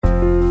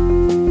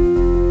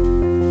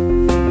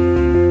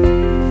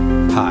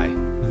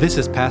This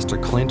is Pastor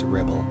Clint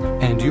Ribble,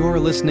 and you're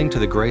listening to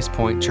the Grace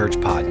Point Church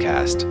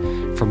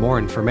Podcast. For more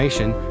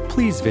information,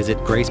 please visit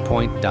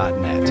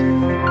gracepoint.net.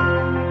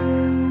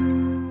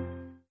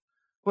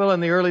 Well, in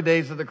the early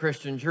days of the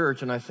Christian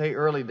church, and I say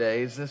early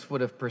days, this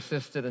would have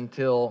persisted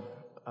until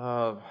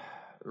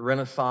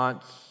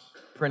Renaissance,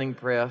 printing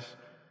press,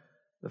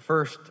 the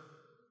first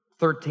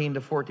 13 to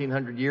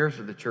 1400 years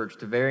of the church,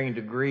 to varying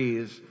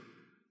degrees.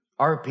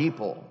 Our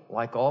people,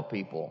 like all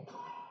people,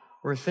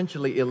 were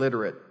essentially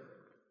illiterate.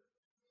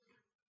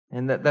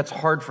 And that's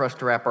hard for us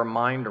to wrap our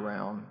mind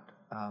around,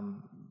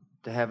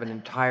 to have an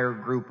entire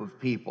group of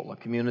people, a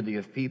community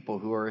of people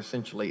who are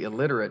essentially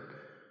illiterate.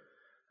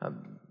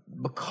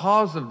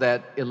 Because of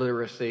that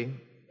illiteracy,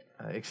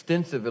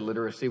 extensive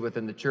illiteracy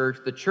within the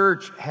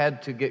church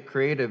had to get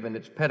creative in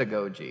its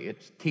pedagogy,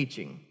 its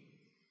teaching.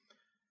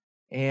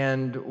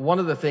 And one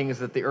of the things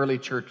that the early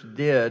church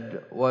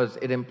did was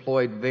it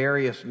employed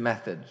various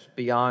methods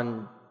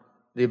beyond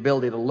the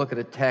ability to look at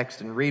a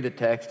text and read a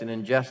text and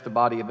ingest a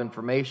body of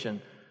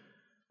information.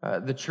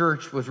 The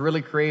church was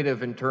really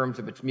creative in terms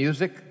of its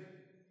music,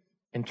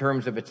 in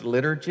terms of its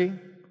liturgy.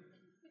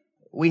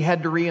 We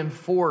had to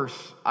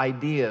reinforce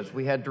ideas.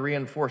 We had to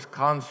reinforce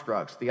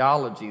constructs,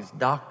 theologies,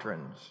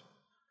 doctrines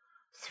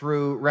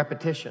through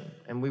repetition.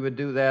 And we would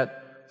do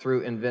that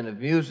through inventive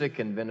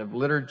music, inventive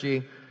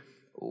liturgy.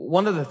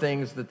 One of the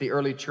things that the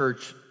early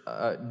church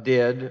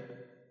did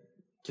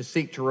to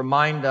seek to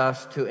remind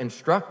us, to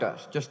instruct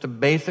us, just to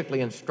basically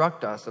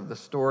instruct us of the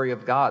story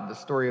of God, the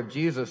story of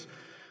Jesus,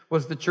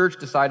 was the church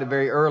decided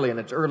very early in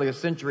its earliest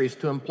centuries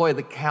to employ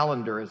the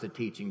calendar as a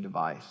teaching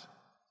device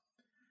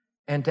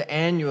and to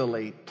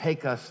annually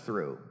take us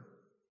through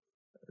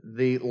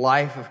the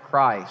life of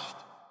Christ,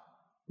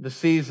 the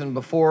season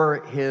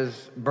before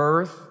his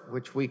birth,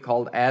 which we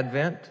called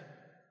Advent,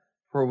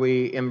 where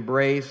we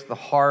embrace the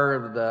heart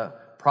of the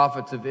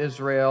prophets of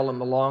Israel and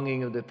the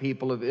longing of the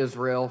people of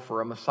Israel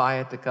for a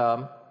Messiah to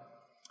come.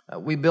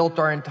 We built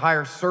our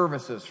entire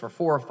services for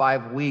 4 or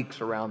 5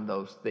 weeks around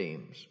those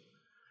themes.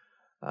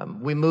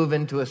 We move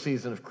into a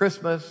season of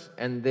Christmas,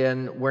 and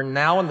then we're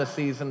now in the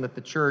season that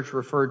the church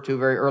referred to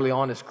very early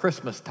on as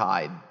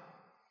Christmastide.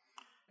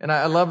 And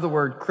I love the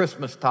word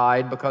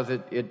Christmastide because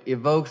it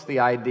evokes the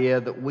idea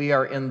that we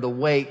are in the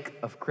wake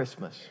of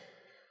Christmas.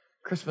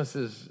 Christmas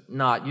is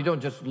not, you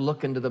don't just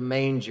look into the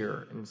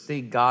manger and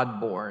see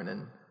God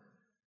born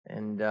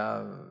and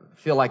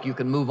feel like you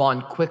can move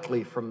on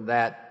quickly from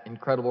that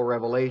incredible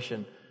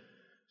revelation.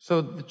 So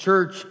the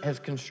church has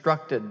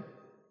constructed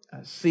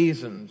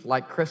seasons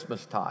like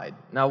Christmastide.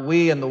 Now,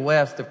 we in the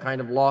West have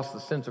kind of lost the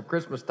sense of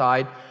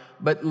Christmastide,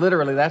 but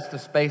literally that's the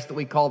space that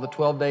we call the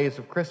 12 days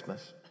of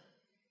Christmas.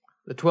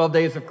 The 12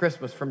 days of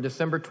Christmas from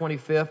December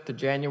 25th to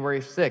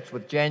January 6th,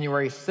 with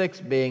January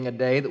 6th being a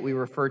day that we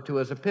refer to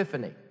as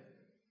Epiphany.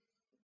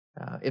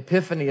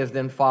 Epiphany is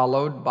then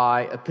followed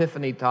by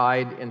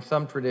Epiphanytide in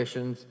some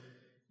traditions.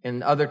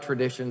 In other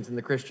traditions in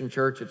the Christian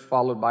church, it's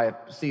followed by a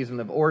season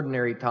of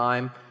ordinary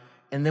time,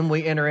 and then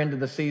we enter into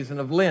the season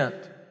of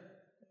Lent.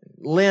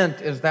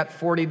 Lent is that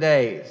 40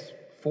 days,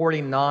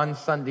 40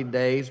 non-Sunday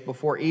days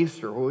before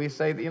Easter, where we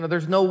say,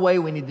 there's no way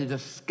we need to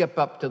just skip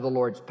up to the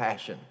Lord's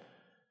Passion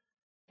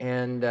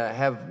and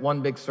have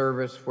one big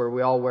service where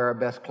we all wear our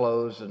best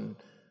clothes and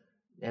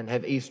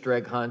have Easter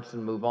egg hunts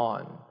and move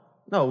on.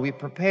 No, we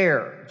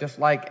prepare, just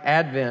like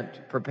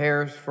Advent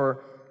prepares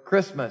for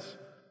Christmas.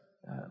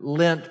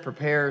 Lent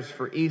prepares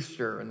for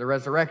Easter and the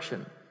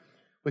resurrection.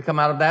 We come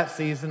out of that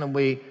season and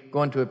we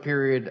go into a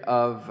period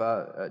of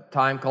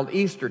time called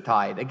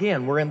Eastertide.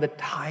 Again, we're in the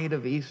tide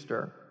of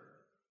Easter.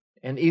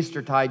 And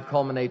Eastertide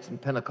culminates in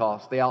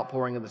Pentecost, the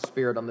outpouring of the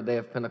Spirit on the day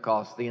of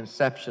Pentecost, the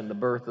inception, the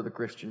birth of the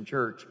Christian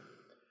church.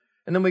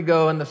 And then we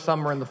go in the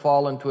summer and the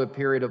fall into a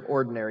period of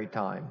ordinary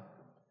time.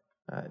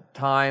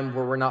 Time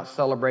where we're not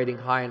celebrating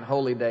high and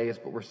holy days,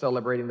 but we're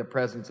celebrating the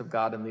presence of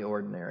God in the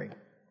ordinary.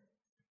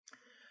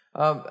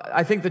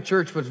 I think the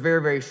church was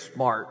very, very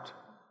smart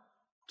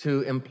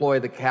to employ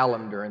the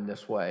calendar in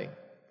this way.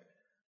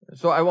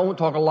 So I won't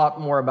talk a lot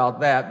more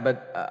about that,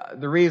 but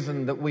the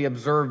reason that we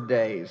observe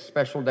days,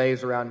 special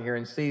days around here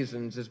in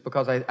seasons, is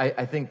because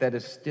I think that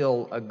is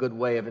still a good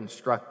way of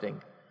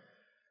instructing.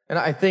 And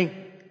I think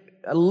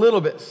a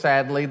little bit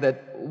sadly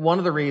that one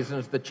of the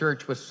reasons the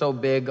church was so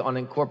big on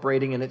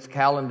incorporating in its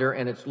calendar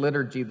and its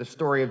liturgy the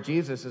story of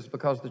Jesus is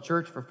because the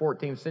church for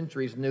 14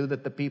 centuries knew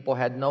that the people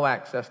had no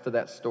access to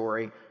that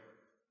story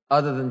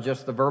other than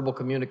just the verbal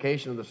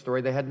communication of the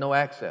story. They had no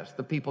access.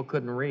 The people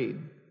couldn't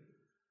read.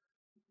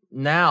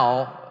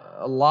 Now,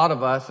 a lot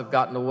of us have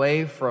gotten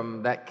away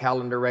from that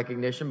calendar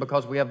recognition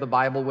because we have the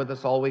Bible with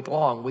us all week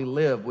long. We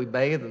live, we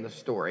bathe in the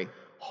story,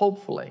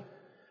 hopefully.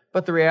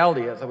 But the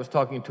reality is, I was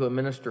talking to a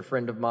minister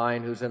friend of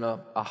mine who's in a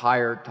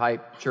higher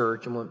type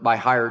church, and by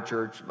higher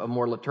church, a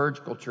more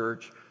liturgical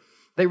church.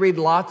 They read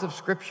lots of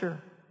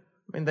scripture.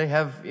 I mean, they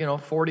have,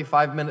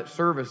 45-minute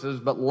services,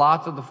 but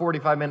lots of the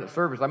 45-minute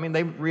service. I mean,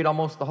 they read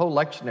almost the whole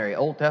lectionary,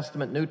 Old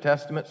Testament, New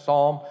Testament,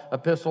 Psalm,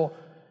 Epistle.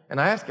 And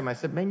I asked him, I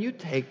said, man, you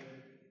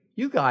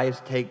guys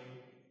take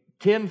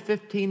 10,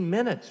 15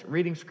 minutes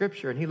reading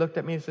scripture. And he looked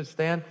at me and said,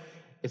 Stan,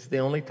 It's the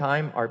only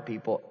time our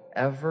people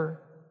ever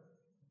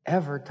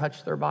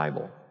touch their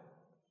Bible.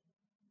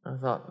 I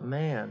thought,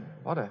 man,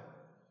 what a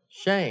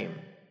shame.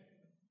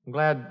 I'm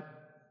glad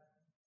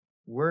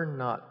we're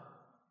not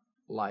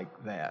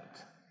like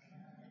that.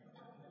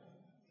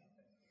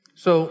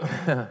 So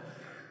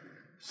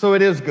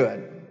it is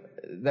good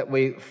that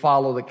we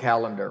follow the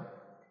calendar.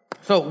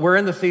 So we're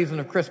in the season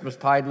of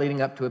Christmastide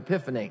leading up to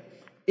Epiphany.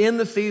 In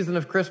the season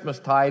of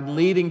Christmastide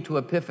leading to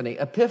Epiphany,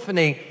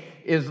 Epiphany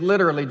is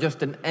literally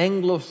just an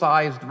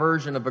anglicized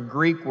version of a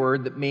Greek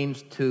word that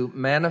means to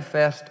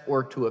manifest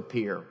or to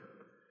appear.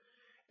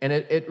 And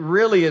it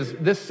really is,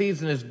 this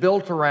season is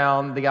built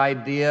around the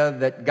idea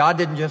that God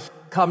didn't just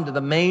come to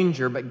the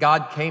manger, but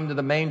God came to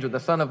the manger. The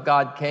Son of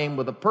God came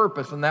with a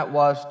purpose, and that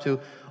was to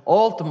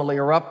ultimately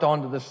erupt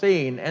onto the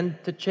scene and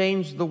to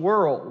change the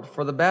world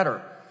for the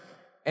better.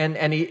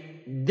 And he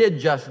did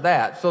just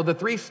that. So the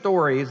three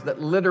stories that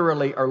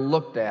literally are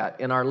looked at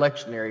in our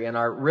lectionary, in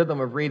our rhythm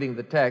of reading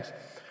the text,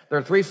 there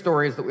are three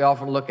stories that we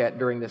often look at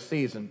during this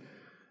season.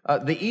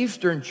 The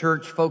Eastern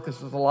Church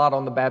focuses a lot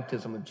on the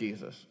baptism of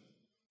Jesus.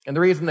 And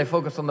the reason they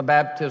focus on the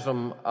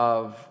baptism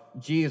of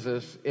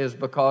Jesus is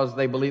because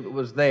they believe it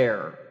was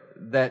there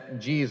that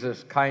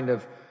Jesus kind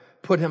of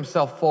put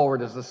himself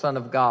forward as the Son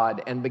of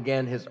God and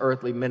began his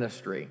earthly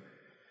ministry.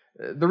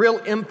 The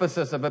real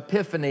emphasis of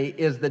Epiphany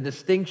is the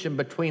distinction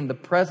between the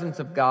presence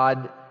of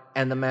God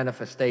and the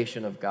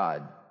manifestation of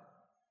God.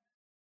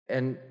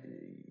 And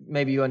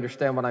maybe you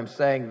understand what I'm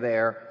saying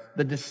there.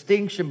 The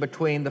distinction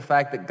between the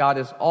fact that God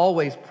is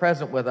always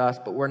present with us,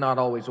 but we're not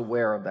always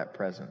aware of that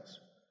presence.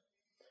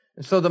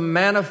 And so the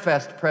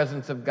manifest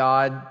presence of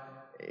God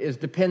is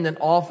dependent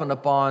often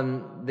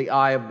upon the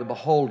eye of the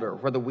beholder,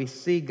 whether we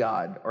see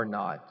God or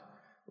not.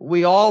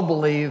 We all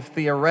believe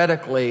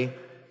theoretically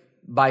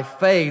by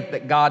faith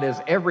that God is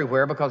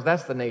everywhere because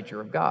that's the nature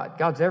of God.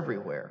 God's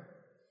everywhere.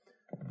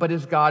 But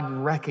is God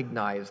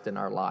recognized in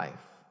our life?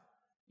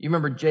 You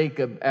remember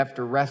Jacob,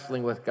 after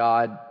wrestling with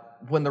God,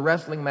 when the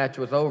wrestling match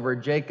was over,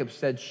 Jacob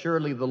said,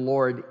 "Surely the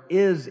Lord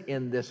is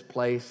in this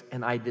place,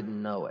 and I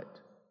didn't know it."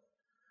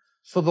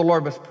 So the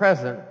Lord was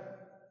present,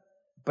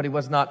 but he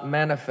was not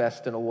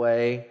manifest in a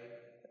way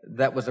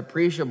that was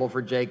appreciable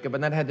for Jacob,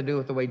 and that had to do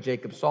with the way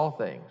Jacob saw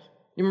things.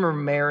 You remember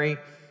Mary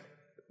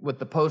with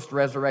the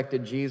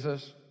post-resurrected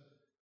Jesus?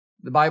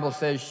 The Bible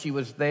says she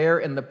was there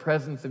in the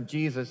presence of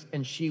Jesus,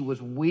 and she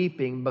was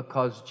weeping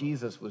because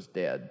Jesus was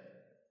dead.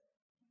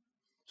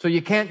 So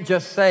you can't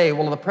just say,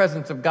 well, the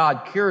presence of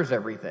God cures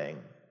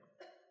everything,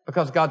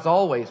 because God's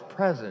always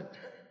present.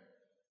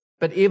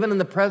 But even in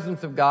the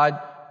presence of God,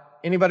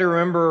 anybody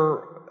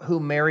remember who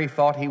Mary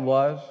thought he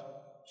was?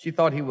 She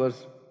thought he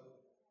was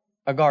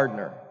a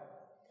gardener.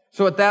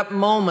 So at that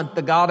moment,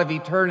 the God of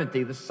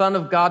eternity, the Son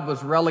of God,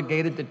 was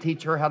relegated to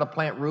teach her how to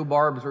plant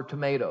rhubarbs or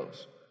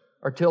tomatoes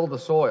or till the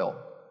soil.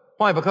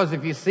 Why? Because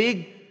if you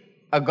see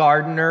a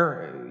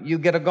gardener, you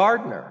get a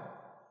gardener.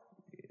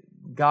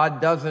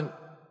 God doesn't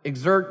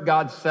exert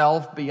God's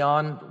self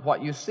beyond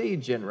what you see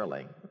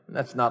generally.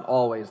 That's not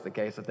always the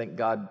case. I think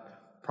God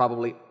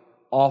probably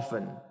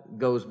often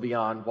goes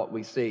beyond what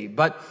we see.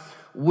 But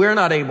we're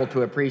not able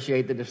to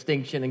appreciate the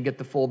distinction and get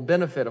the full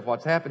benefit of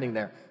what's happening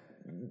there.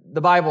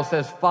 The Bible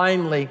says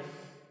finally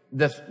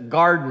this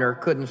gardener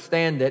couldn't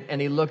stand it,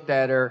 and he looked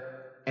at her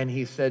and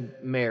he said,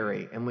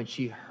 "Mary." And when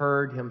she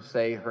heard him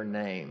say her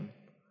name,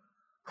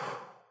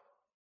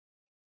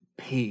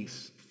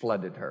 peace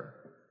flooded her.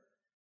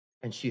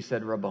 And she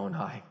said,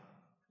 "Rabboni."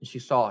 And she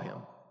saw him.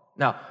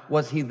 Now,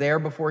 was he there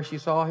before she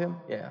saw him?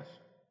 Yes.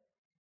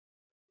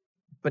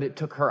 But it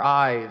took her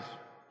eyes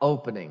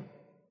opening.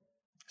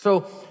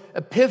 So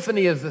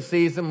Epiphany is the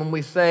season when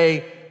we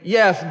say,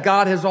 yes,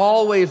 God has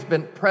always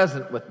been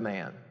present with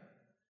man.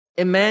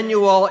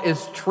 Emmanuel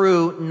is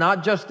true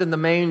not just in the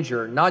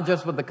manger, not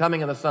just with the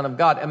coming of the Son of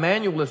God.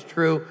 Emmanuel is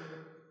true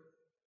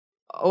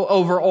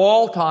over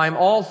all time,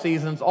 all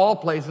seasons, all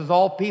places,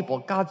 all people.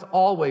 God's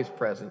always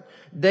present.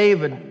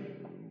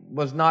 David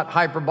was not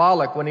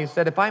hyperbolic when he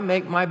said, "If I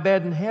make my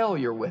bed in hell,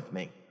 you're with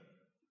me."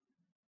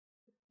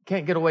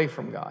 Can't get away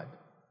from God.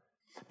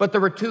 But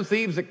there were two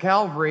thieves at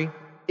Calvary,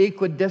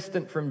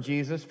 equidistant from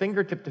Jesus,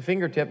 fingertip to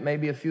fingertip,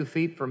 maybe a few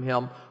feet from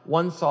him.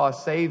 One saw a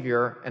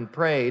Savior and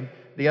prayed.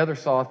 The other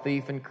saw a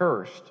thief and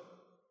cursed.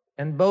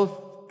 And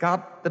both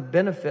got the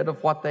benefit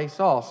of what they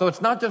saw. So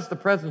it's not just the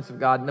presence of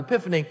God. And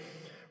Epiphany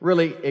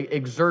really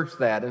exerts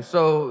that. And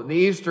so the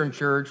Eastern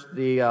Church,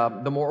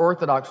 the more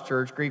Orthodox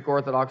Church, Greek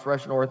Orthodox,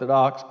 Russian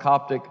Orthodox,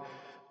 Coptic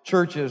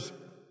churches,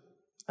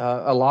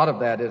 a lot of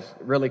that is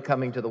really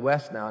coming to the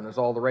West now and is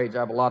all the rage. I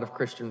have a lot of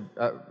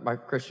my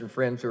Christian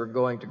friends who are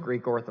going to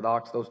Greek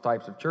Orthodox, those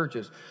types of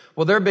churches.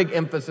 Well, their big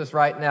emphasis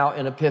right now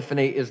in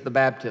Epiphany is the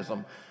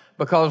baptism,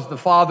 because the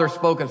Father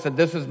spoke and said,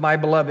 "This is my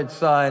beloved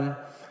Son."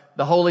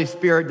 The Holy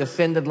Spirit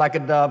descended like a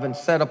dove and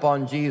sat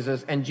upon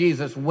Jesus, and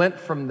Jesus went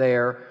from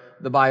there,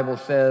 the Bible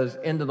says,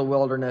 into the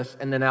wilderness,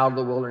 and then out of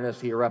the wilderness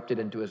he erupted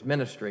into his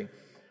ministry.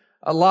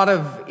 A lot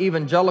of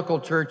evangelical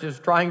churches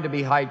trying to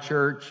be high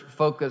church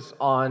focus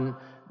on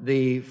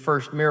the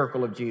first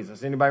miracle of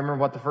Jesus. Anybody remember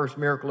what the first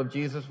miracle of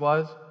Jesus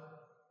was?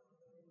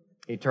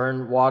 He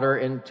turned water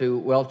into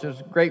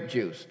Welch's grape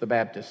juice, the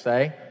Baptists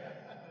say.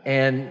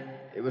 And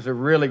it was a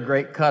really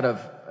great cut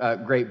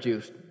of grape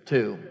juice,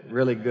 too.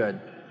 Really good.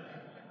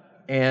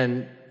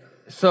 And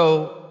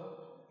so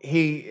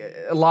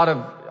a lot of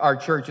our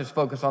churches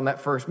focus on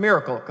that first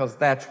miracle because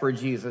that's where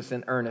Jesus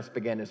in earnest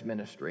began his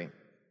ministry.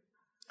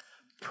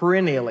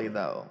 Perennially,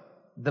 though,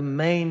 the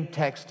main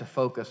text to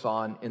focus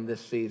on in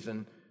this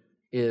season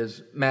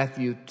is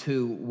Matthew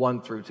 2,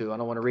 1 through 2.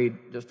 And I want to read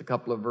just a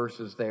couple of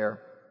verses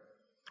there.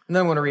 And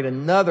then I want to read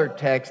another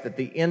text at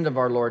the end of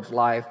our Lord's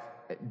life,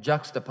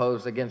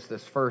 juxtaposed against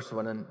this first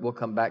one, and we'll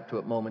come back to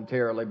it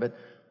momentarily. But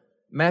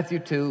Matthew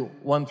 2,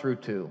 1 through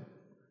 2.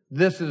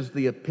 This is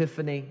the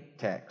Epiphany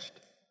text,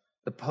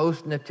 the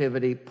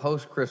post-nativity,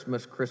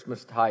 post-Christmas,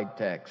 Christmas-tide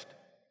text.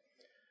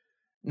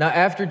 Now,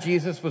 after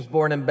Jesus was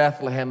born in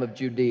Bethlehem of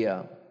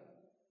Judea,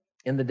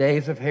 in the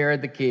days of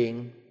Herod the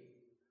king,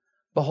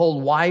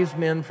 behold, wise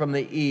men from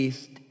the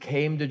east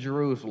came to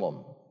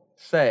Jerusalem,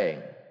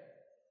 saying,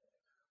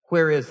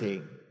 "Where is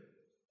he?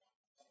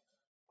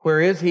 Where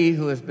is he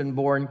who has been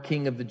born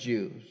King of the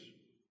Jews?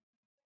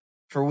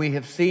 For we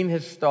have seen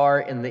his star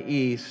in the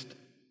east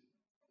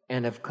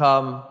and have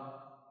come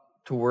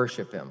to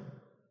worship him."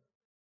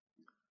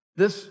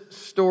 This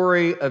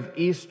story of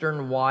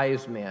Eastern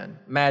wise men,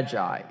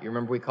 magi, you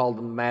remember we called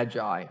them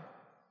magi,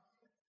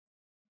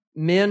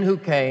 men who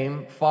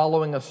came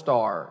following a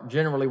star.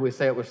 Generally, we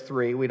say it was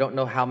 3. We don't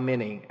know how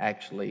many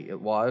actually it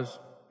was.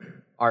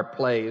 Our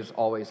plays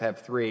always have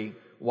 3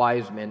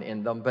 wise men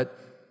in them, but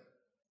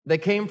they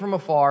came from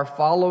afar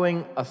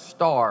following a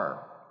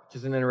star, which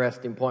is an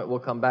interesting point we'll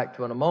come back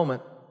to in a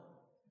moment.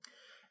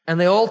 And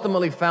they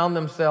ultimately found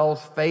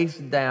themselves face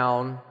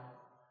down,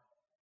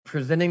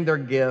 presenting their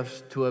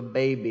gifts to a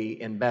baby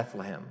in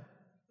Bethlehem.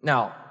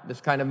 Now,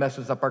 this kind of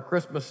messes up our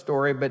Christmas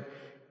story, but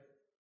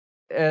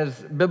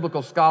as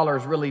biblical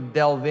scholars really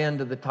delve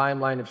into the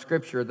timeline of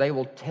Scripture, they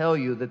will tell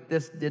you that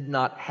this did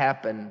not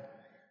happen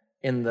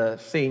in the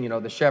scene,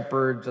 the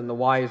shepherds and the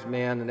wise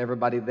men and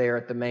everybody there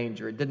at the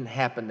manger. It didn't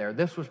happen there.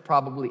 This was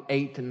probably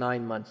 8 to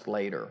 9 months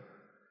later.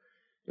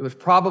 It was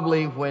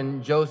probably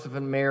when Joseph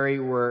and Mary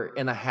were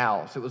in a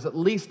house. It was at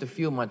least a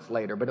few months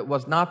later, but it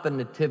was not the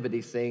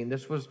nativity scene.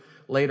 This was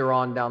later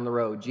on down the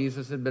road.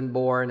 Jesus had been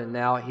born, and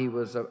now he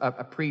was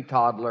a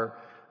pre-toddler,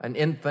 an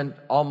infant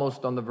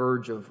almost on the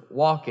verge of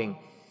walking.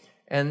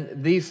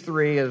 And these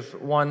 3, as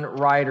one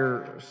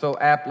writer so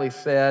aptly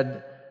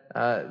said,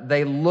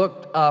 they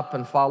looked up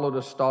and followed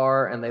a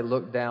star, and they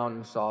looked down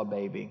and saw a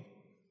baby.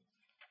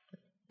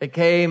 They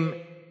came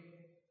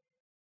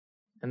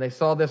and they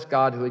saw this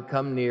God who had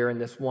come near, and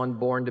this one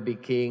born to be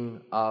King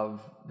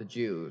of the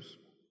Jews.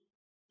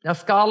 Now,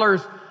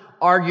 scholars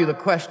argue the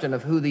question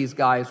of who these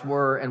guys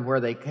were and where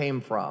they came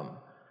from.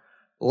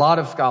 A lot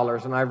of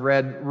scholars, and I've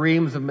read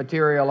reams of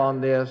material on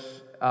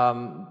this,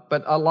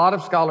 but a lot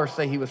of scholars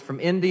say he was from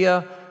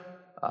India.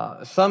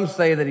 Some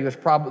say that he was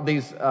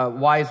these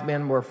wise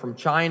men were from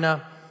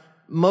China.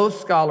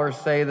 Most scholars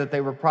say that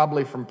they were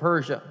probably from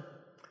Persia.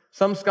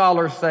 Some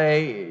scholars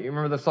say, you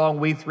remember the song,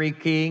 "We Three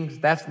Kings"?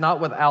 That's not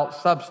without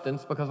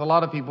substance, because a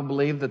lot of people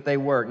believe that they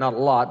were, not a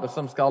lot, but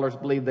some scholars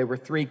believe they were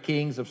 3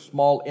 kings of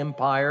small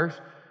empires,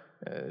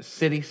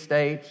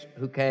 city-states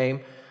who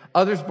came.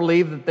 Others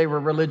believe that they were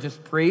religious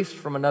priests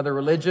from another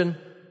religion.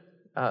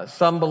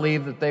 Some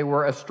believe that they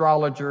were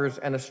astrologers,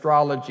 and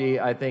astrology,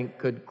 I think,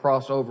 could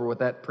cross over with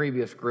that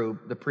previous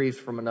group, the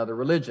priests from another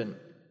religion.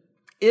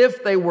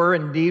 If they were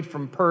indeed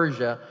from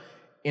Persia,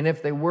 and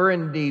if they were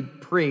indeed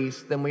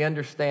priests, then we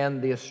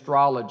understand the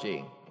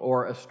astrology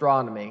or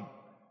astronomy.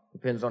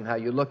 Depends on how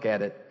you look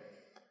at it.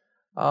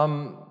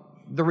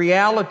 The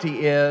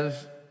reality is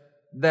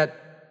that,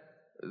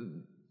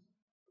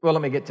 well,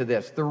 let me get to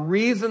this. The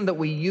reason that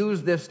we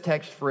use this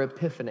text for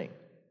Epiphany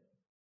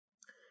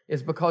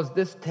is because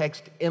this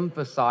text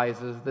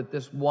emphasizes that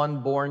this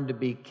one born to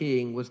be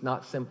king was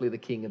not simply the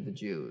King of the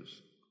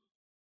Jews.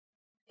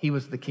 He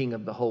was the King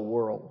of the whole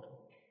world.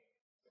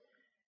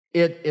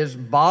 It is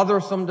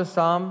bothersome to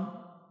some,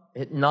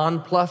 it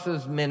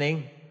nonpluses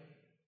many,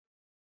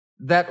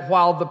 that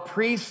while the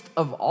priests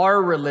of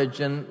our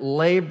religion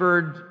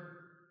labored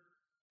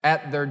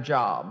at their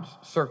jobs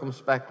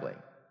circumspectly,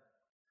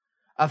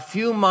 a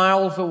few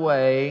miles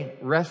away,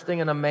 resting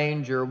in a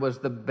manger, was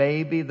the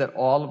baby that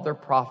all of their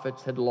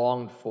prophets had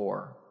longed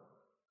for,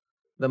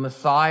 the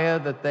Messiah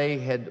that they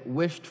had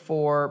wished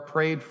for,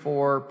 prayed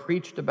for,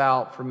 preached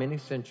about for many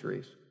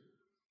centuries.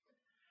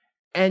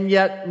 And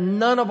yet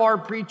none of our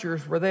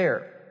preachers were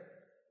there.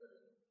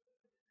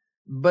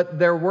 But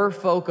there were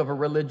folk of a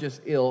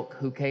religious ilk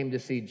who came to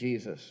see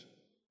Jesus.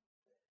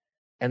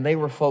 And they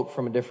were folk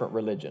from a different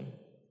religion,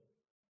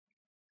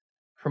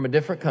 from a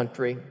different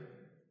country,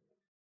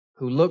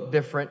 who looked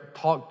different,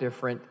 talked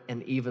different,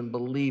 and even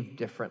believed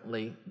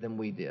differently than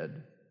we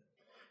did.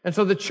 And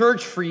so the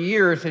church for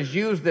years has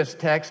used this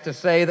text to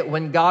say that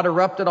when God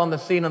erupted on the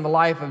scene in the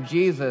life of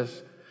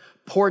Jesus,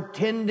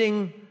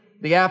 portending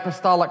the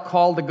apostolic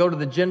call to go to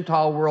the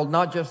Gentile world,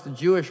 not just the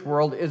Jewish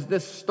world, is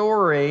this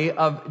story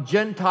of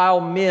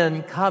Gentile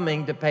men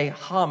coming to pay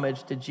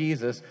homage to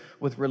Jesus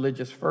with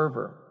religious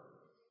fervor.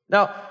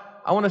 Now,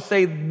 I want to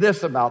say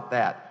this about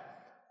that.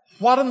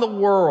 What in the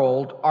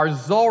world are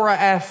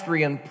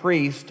Zoroastrian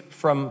priests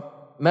from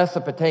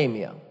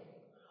Mesopotamia?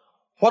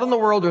 What in the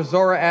world are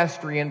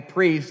Zoroastrian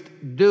priests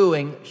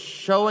doing,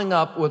 showing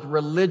up with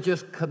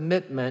religious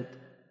commitment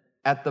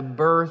at the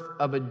birth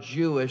of a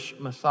Jewish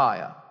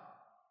Messiah?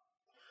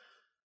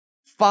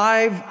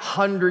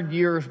 500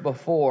 years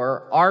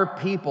before, our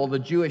people, the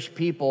Jewish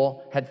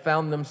people, had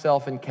found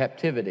themselves in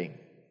captivity.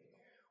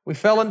 We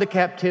fell into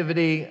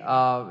captivity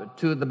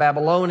to the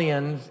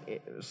Babylonians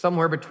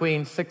somewhere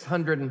between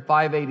 600 and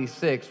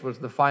 586 was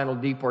the final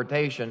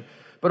deportation.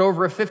 But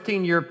over a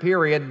 15-year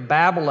period,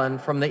 Babylon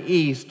from the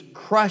east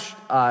crushed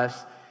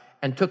us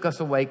and took us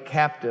away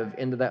captive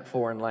into that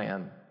foreign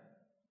land.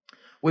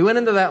 We went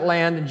into that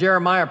land, and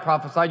Jeremiah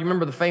prophesied. You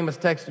remember the famous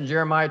text in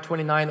Jeremiah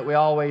 29 that we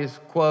always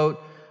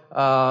quote,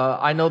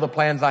 I know the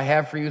plans I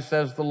have for you,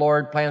 says the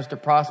Lord, plans to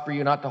prosper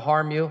you, not to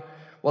harm you.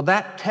 Well,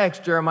 that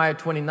text, Jeremiah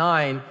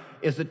 29,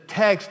 is a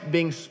text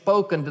being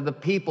spoken to the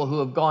people who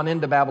have gone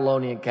into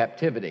Babylonian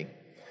captivity.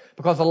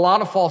 Because a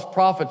lot of false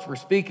prophets were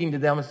speaking to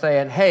them and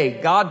saying,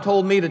 hey, God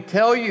told me to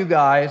tell you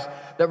guys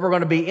that we're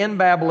going to be in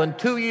Babylon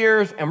 2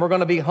 years and we're going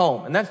to be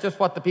home. And that's just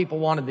what the people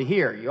wanted to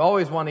hear. You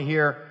always want to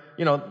hear,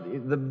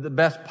 the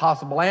best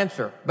possible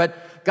answer.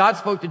 But God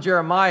spoke to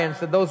Jeremiah and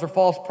said, those are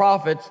false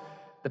prophets.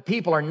 The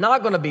people are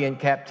not going to be in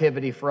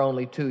captivity for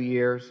only 2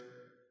 years.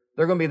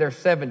 They're going to be there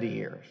 70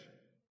 years.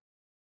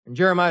 And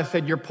Jeremiah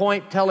said, your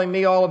point telling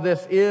me all of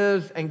this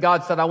is, and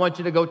God said, I want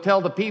you to go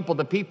tell the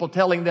people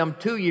telling them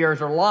 2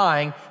 years are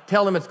lying,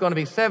 tell them it's going to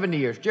be 70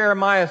 years.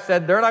 Jeremiah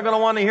said, they're not going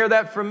to want to hear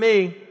that from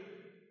me.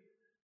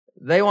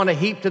 They want to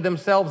heap to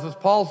themselves, as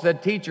Paul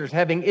said, teachers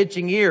having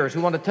itching ears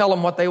who want to tell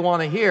them what they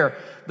want to hear.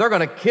 They're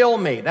going to kill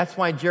me. That's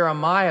why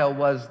Jeremiah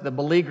was the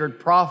beleaguered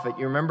prophet.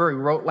 You remember he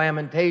wrote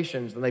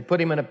Lamentations and they put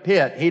him in a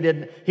pit.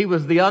 He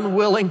was the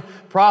unwilling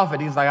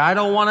prophet. He's like, I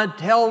don't want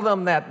to tell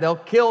them that. They'll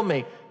kill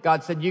me.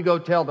 God said, you go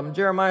tell them.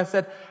 Jeremiah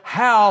said,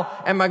 how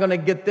am I going to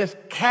get this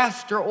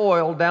castor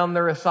oil down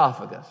their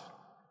esophagus?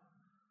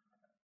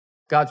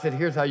 God said,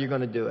 here's how you're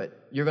going to do it.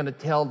 You're going to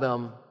tell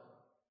them,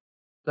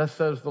 thus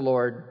says the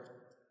Lord,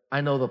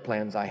 I know the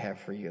plans I have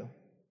for you.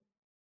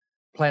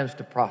 Plans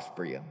to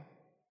prosper you,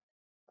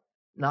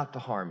 not to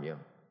harm you.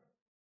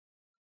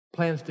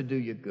 Plans to do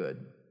you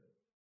good.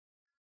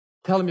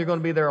 Tell them you're going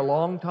to be there a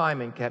long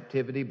time in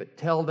captivity, but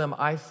tell them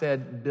I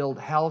said build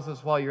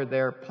houses while you're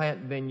there,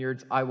 plant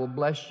vineyards. I will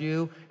bless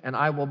you, and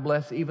I will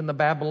bless even the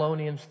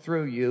Babylonians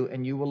through you,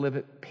 and you will live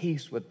at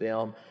peace with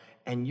them.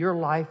 And your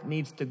life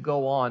needs to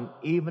go on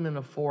even in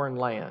a foreign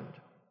land.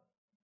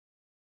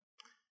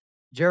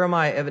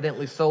 Jeremiah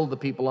evidently sold the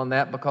people on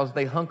that because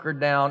they hunkered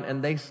down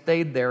and they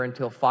stayed there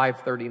until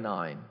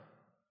 539.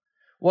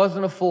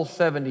 Wasn't a full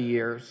 70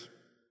 years,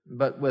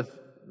 but with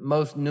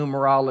most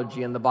numerology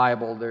in the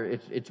Bible,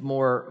 it's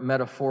more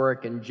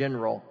metaphoric and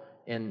general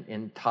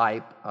in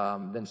type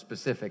than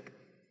specific.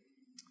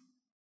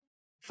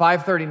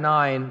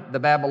 539, the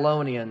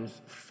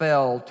Babylonians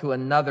fell to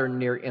another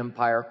near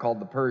empire called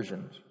the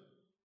Persians.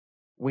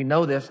 We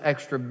know this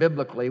extra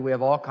biblically. We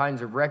have all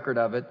kinds of record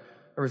of it.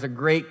 There was a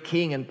great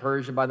king in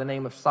Persia by the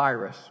name of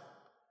Cyrus.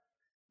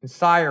 And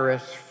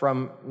Cyrus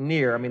from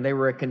near, they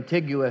were a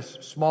contiguous,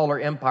 smaller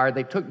empire.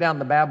 They took down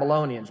the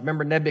Babylonians.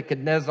 Remember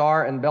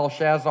Nebuchadnezzar and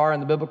Belshazzar in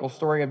the biblical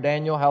story of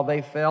Daniel, how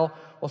they fell?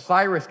 Well,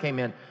 Cyrus came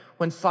in.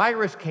 When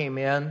Cyrus came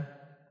in,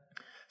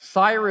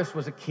 Cyrus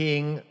was a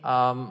king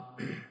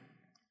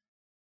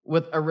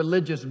with a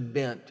religious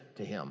bent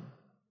to him.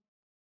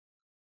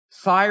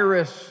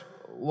 Cyrus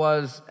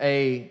was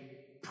a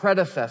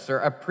predecessor,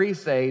 a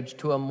presage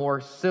to a more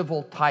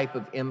civil type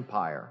of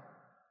empire.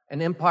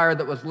 An empire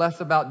that was less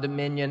about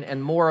dominion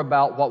and more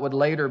about what would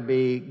later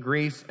be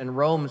Greece and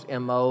Rome's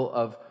MO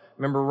of,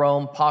 remember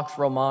Rome, Pax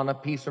Romana,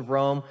 peace of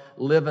Rome,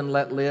 live and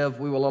let live.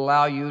 We will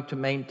allow you to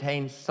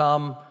maintain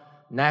some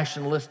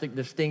nationalistic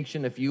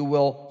distinction if you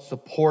will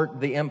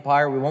support the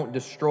empire. We won't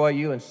destroy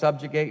you and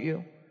subjugate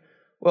you.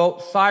 Well,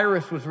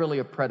 Cyrus was really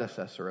a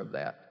predecessor of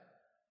that.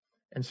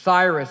 And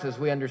Cyrus, as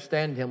we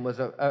understand him, was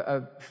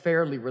a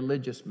fairly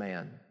religious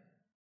man.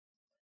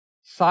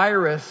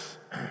 Cyrus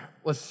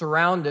was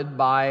surrounded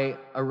by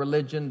a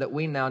religion that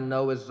we now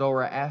know as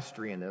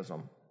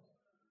Zoroastrianism.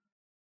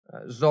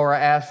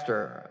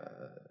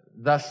 Zoroaster,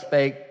 thus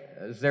spake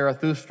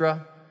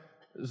Zarathustra.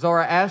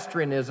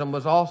 Zoroastrianism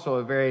was also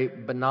a very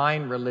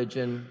benign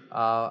religion,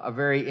 a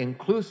very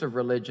inclusive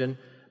religion.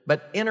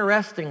 But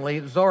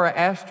interestingly,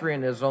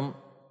 Zoroastrianism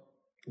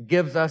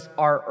gives us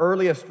our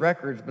earliest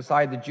records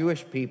beside the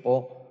Jewish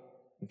people.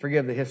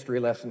 Forgive the history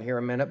lesson here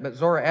a minute, but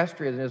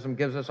Zoroastrianism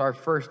gives us our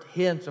first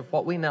hints of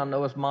what we now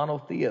know as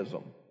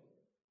monotheism.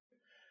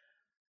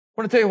 I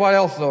want to tell you what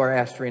else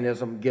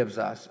Zoroastrianism gives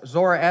us.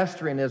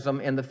 Zoroastrianism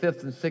in the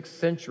 5th and 6th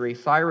century,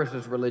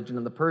 Cyrus's religion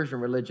and the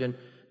Persian religion,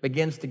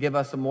 begins to give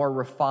us a more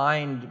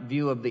refined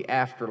view of the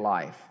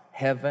afterlife.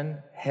 Heaven,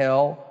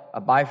 hell,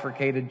 a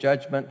bifurcated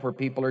judgment where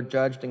people are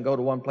judged and go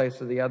to one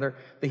place or the other.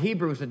 The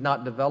Hebrews had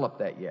not developed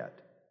that yet.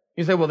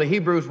 You say, well, the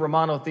Hebrews were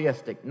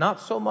monotheistic. Not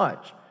so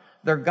much.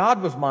 Their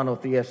God was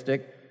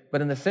monotheistic,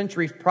 but in the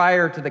centuries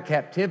prior to the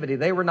captivity,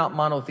 they were not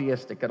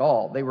monotheistic at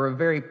all. They were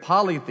very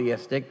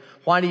polytheistic.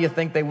 Why do you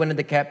think they went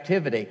into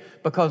captivity?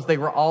 Because they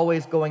were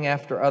always going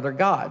after other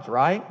gods,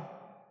 right?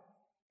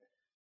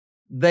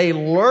 They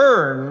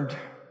learned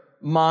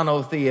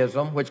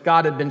monotheism, which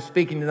God had been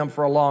speaking to them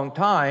for a long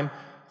time,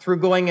 through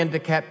going into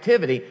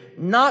captivity,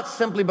 not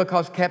simply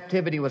because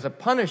captivity was a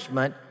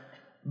punishment,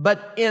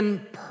 but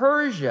in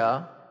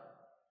Persia,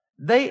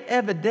 they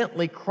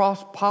evidently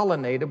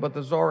cross-pollinated with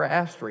the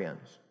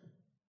Zoroastrians.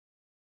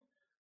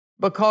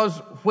 Because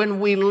when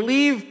we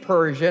leave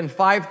Persia in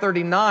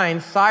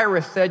 539,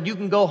 Cyrus said, you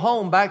can go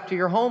home back to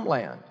your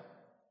homeland.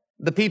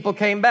 The people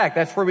came back.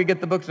 That's where we get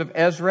the books of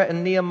Ezra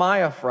and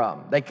Nehemiah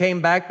from. They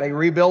came back, they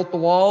rebuilt the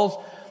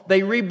walls.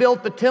 They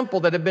rebuilt the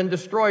temple that had been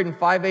destroyed in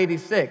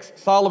 586.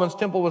 Solomon's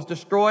temple was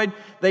destroyed.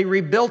 They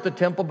rebuilt the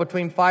temple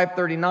between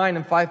 539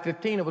 and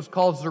 515. It was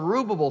called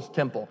Zerubbabel's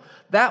temple.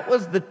 That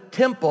was the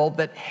temple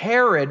that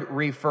Herod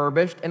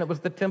refurbished, and it was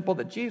the temple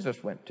that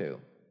Jesus went to.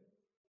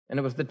 And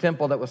it was the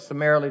temple that was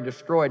summarily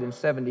destroyed in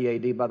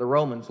 70 AD by the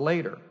Romans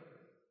later,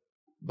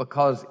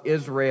 because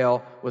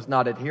Israel was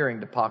not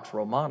adhering to Pax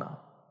Romana.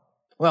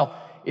 Well,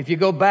 if you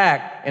go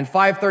back in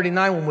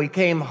 539 when we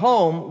came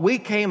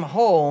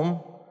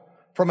home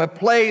from a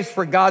place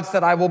where God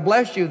said, I will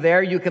bless you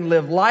there. You can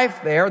live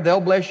life there.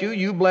 They'll bless you.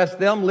 You bless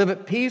them. Live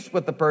at peace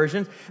with the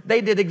Persians. They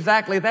did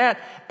exactly that.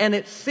 And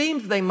it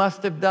seems they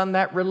must have done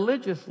that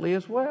religiously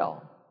as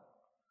well.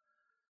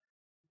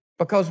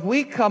 Because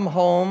we come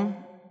home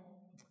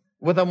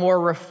with a more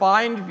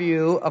refined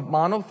view of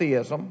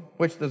monotheism,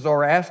 which the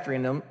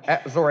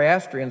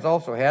Zoroastrians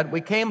also had.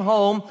 We came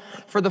home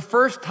for the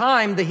first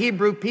time, the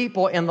Hebrew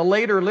people in the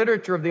later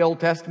literature of the Old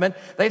Testament,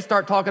 they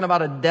start talking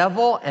about a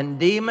devil and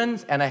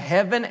demons and a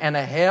heaven and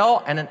a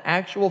hell and an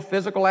actual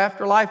physical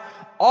afterlife.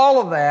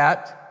 All of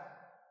that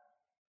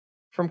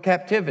from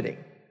captivity.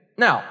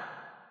 Now,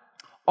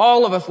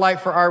 all of us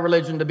like for our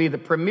religion to be the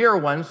premier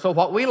one, so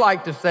what we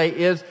like to say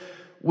is,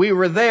 we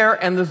were there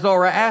and the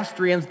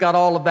Zoroastrians got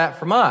all of that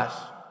from us.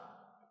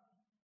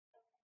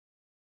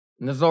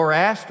 And the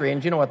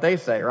Zoroastrians, you know what they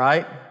say,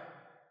 right?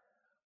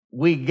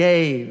 We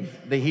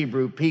gave the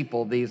Hebrew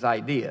people these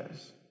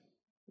ideas.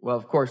 Well,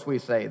 of course we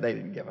say they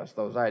didn't give us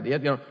those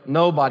ideas. You know,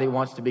 nobody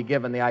wants to be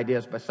given the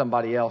ideas by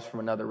somebody else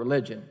from another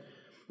religion.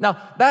 Now,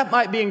 that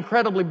might be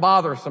incredibly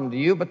bothersome to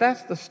you, but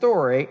that's the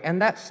story,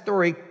 and that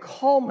story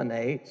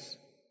culminates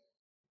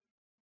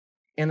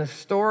in a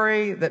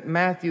story that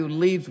Matthew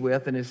leads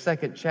with in his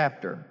 2nd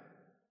chapter.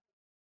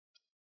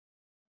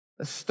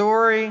 The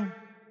story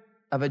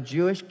of a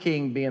Jewish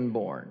king being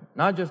born.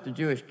 Not just a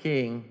Jewish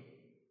king,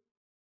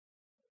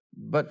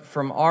 but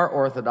from our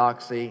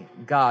orthodoxy,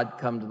 God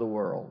come to the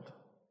world.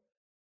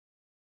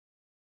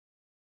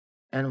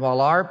 And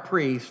while our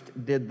priests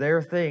did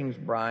their things,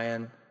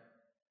 Brian,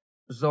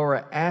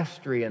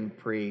 Zoroastrian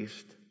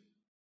priest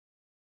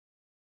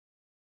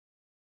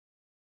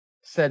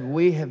said,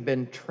 we have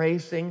been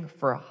tracing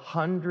for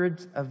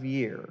hundreds of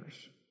years.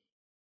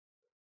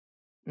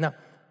 Now,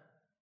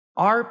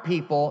 our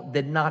people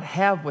did not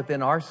have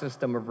within our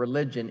system of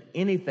religion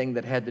anything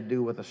that had to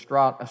do with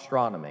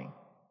astronomy.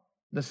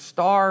 The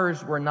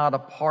stars were not a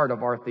part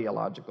of our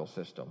theological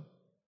system.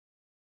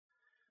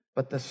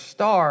 But the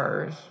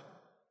stars,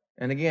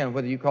 and again,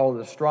 whether you call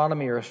it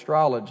astronomy or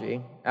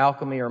astrology,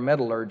 alchemy or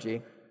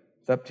metallurgy,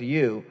 it's up to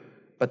you,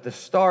 but the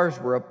stars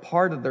were a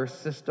part of their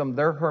system,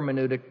 their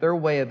hermeneutic, their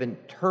way of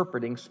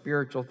interpreting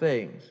spiritual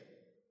things.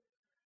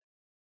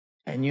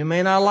 And you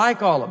may not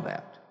like all of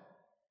that.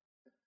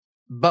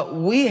 But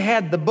we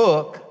had the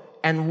book,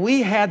 and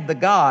we had the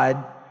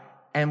God,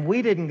 and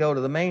we didn't go to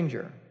the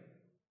manger.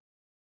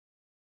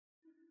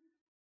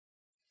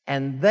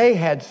 And they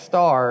had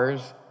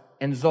stars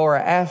in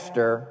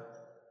Zoroaster,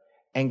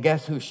 and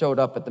guess who showed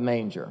up at the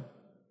manger?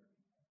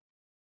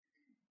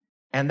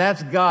 And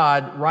that's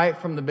God right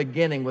from the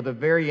beginning with a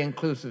very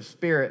inclusive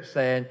spirit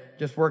saying,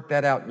 just work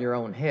that out in your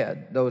own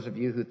head, those of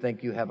you who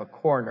think you have a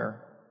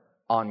corner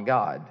on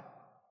God.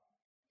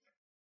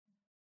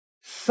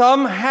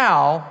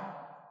 Somehow,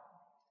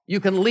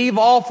 you can leave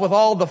off with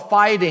all the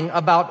fighting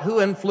about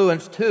who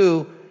influenced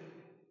who,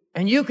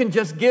 and you can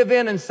just give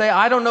in and say,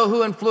 I don't know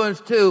who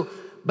influenced who,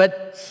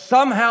 but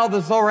somehow the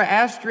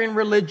Zoroastrian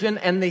religion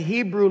and the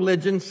Hebrew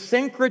religion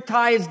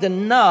syncretized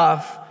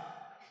enough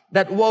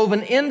that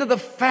woven into the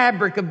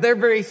fabric of their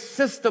very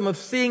system of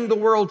seeing the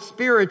world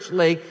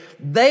spiritually,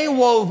 they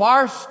wove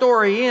our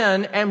story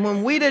in, and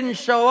when we didn't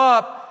show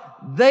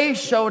up, they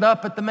showed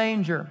up at the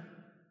manger.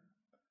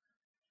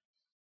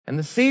 And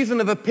the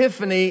season of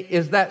Epiphany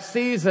is that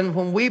season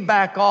when we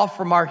back off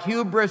from our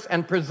hubris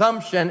and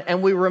presumption,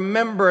 and we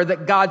remember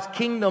that God's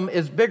kingdom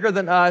is bigger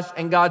than us,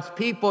 and God's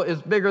people is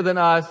bigger than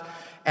us.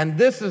 And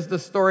this is the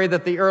story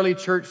that the early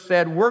church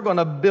said, we're going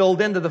to build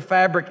into the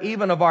fabric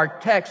even of our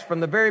text from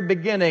the very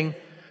beginning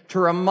to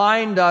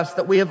remind us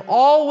that we have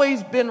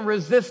always been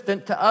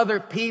resistant to other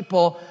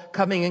people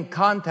coming in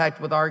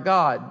contact with our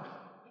God.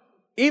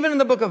 Even in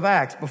the book of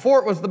Acts, before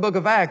it was the book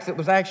of Acts, it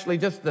was actually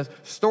just the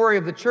story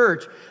of the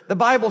church. The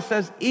Bible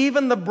says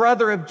even the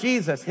brother of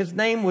Jesus, his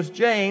name was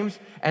James,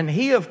 and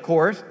he, of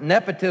course,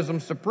 nepotism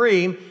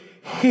supreme,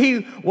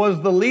 he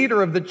was the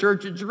leader of the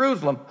church at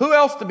Jerusalem. Who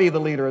else to be the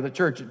leader of the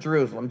church at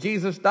Jerusalem?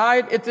 Jesus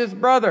died, it's his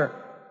brother.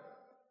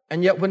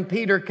 And yet when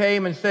Peter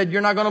came and said,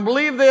 you're not going to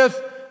believe this,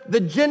 the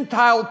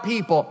Gentile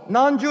people,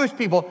 non-Jewish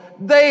people,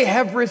 they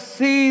have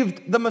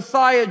received the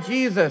Messiah,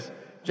 Jesus.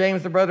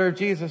 James, the brother of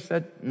Jesus,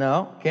 said,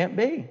 no, can't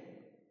be.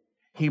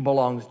 He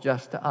belongs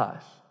just to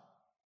us.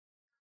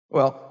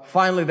 Well,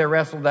 finally they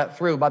wrestled that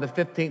through. By the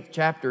 15th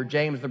chapter,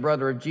 James, the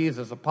brother of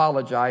Jesus,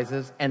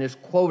 apologizes and is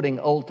quoting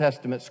Old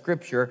Testament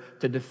scripture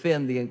to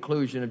defend the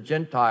inclusion of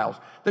Gentiles.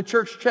 The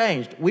church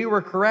changed. We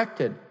were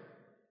corrected.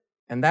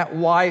 And that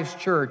wise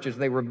church, as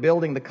they were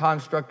building the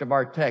construct of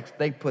our text,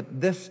 they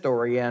put this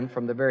story in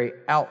from the very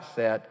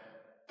outset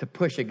to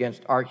push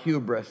against our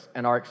hubris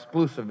and our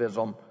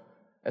exclusivism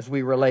as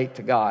we relate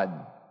to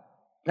God.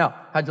 Now,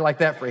 how'd you like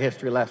that for a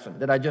history lesson?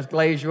 Did I just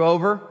glaze you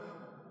over?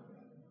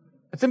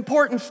 It's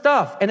important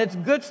stuff, and it's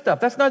good stuff.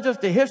 That's not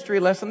just a history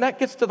lesson. That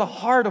gets to the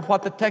heart of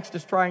what the text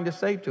is trying to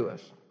say to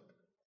us.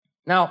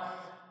 Now,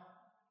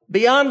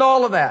 beyond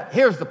all of that,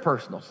 here's the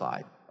personal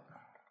side.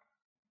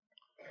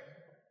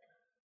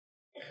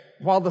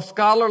 While the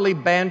scholarly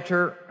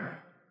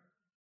banter,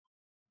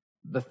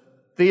 the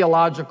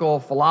theological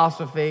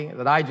philosophy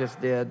that I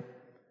just did,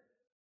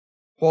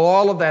 well,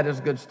 all of that is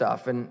good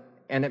stuff, and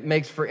it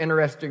makes for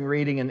interesting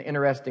reading and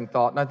interesting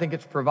thought, and I think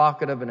it's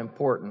provocative and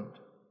important.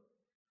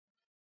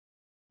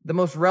 The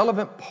most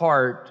relevant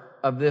part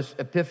of this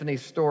Epiphany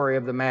story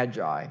of the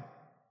Magi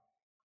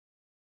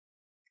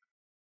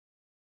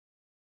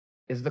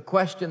is the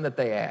question that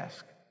they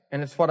ask,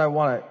 and it's what I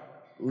want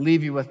to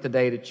leave you with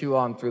today to chew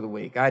on through the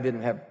week. I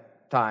didn't have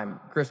time.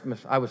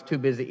 Christmas, I was too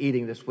busy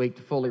eating this week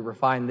to fully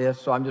refine this,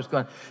 so I'm just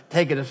going to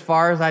take it as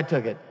far as I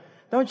took it.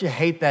 Don't you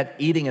hate that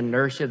eating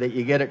inertia that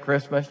you get at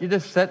Christmas? You're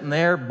just sitting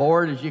there,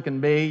 bored as you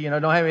can be,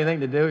 don't have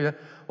anything to do.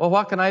 Well,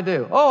 what can I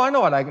do? Oh, I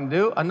know what I can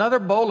do. Another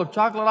bowl of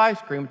chocolate ice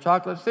cream,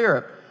 chocolate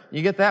syrup.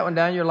 You get that one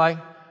down, you're like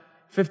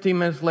 15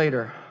 minutes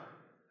later.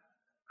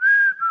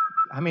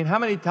 I mean, how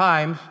many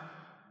times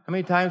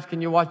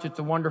can you watch It's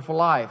a Wonderful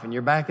Life and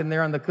you're back in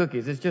there on the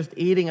cookies? It's just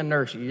eating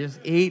inertia. You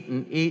just eat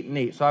and eat and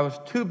eat. So I was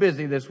too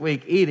busy this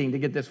week eating to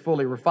get this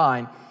fully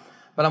refined,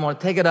 but I'm going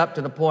to take it up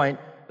to the point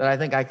that I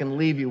think I can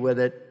leave you with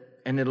it,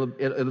 and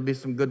it'll be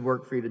some good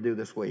work for you to do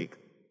this week.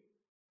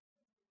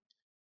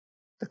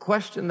 The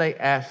question they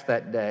asked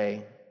that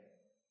day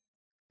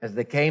as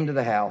they came to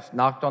the house,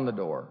 knocked on the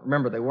door.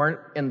 Remember, they weren't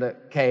in the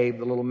cave,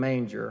 the little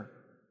manger.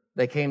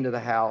 They came to the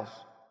house.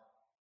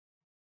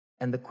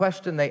 And the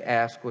question they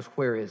asked was,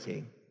 where is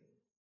he?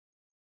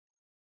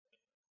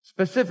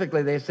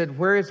 Specifically, they said,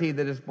 where is he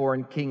that is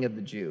born King of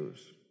the Jews?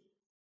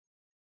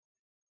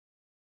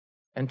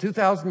 And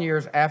 2,000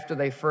 years after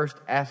they first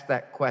asked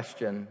that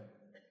question,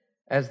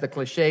 as the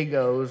cliche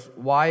goes,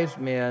 wise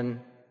men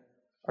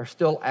are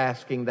still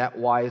asking that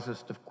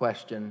wisest of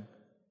question,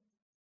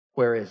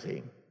 where is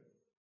he?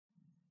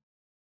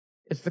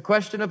 It's the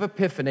question of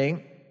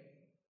Epiphany,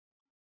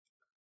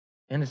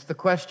 and it's the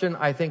question,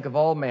 I think, of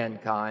all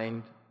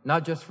mankind,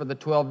 not just for the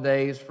 12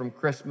 days from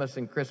Christmas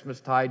and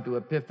Christmastide to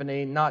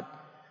Epiphany, not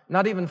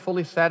even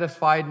fully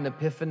satisfied in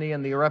Epiphany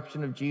and the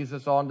eruption of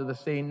Jesus onto the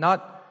scene,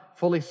 not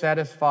fully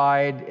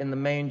satisfied in the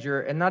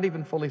manger, and not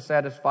even fully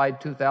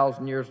satisfied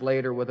 2,000 years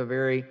later with a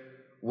very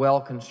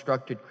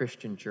well-constructed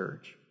Christian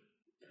church.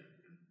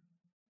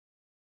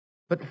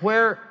 But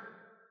where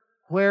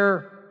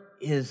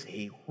is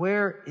he?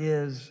 Where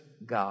is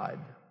God?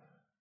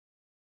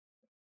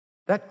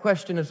 That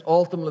question is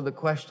ultimately the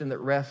question that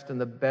rests in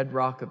the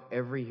bedrock of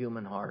every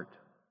human heart.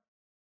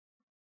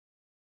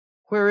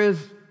 Where is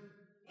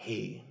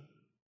he?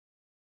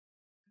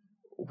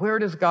 Where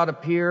does God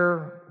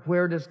appear?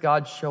 Where does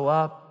God show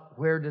up?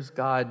 Where does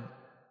God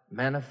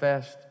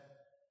manifest?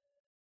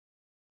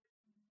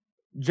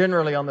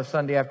 Generally, on the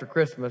Sunday after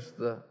Christmas,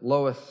 the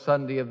lowest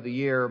Sunday of the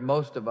year,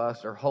 most of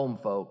us are home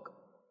folk.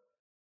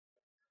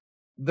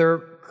 There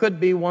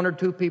could be one or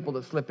two people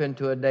that slip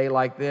into a day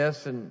like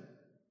this, and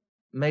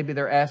maybe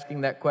they're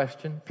asking that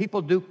question.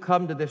 People do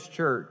come to this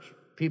church,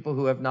 people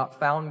who have not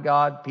found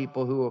God,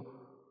 people who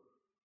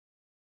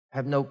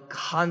have no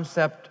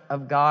concept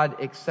of God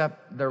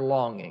except their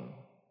longing.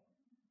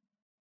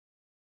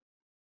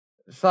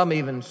 Some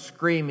even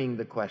screaming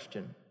the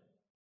question.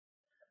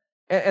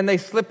 And they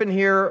slip in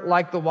here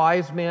like the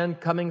wise men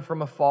coming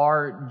from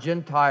afar,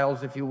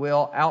 Gentiles, if you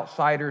will,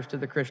 outsiders to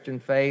the Christian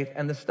faith,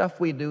 and the stuff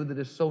we do that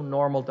is so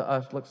normal to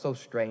us looks so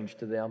strange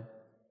to them.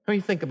 When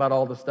you think about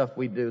all the stuff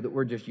we do that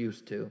we're just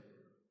used to.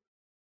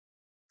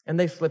 And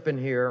they slip in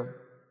here.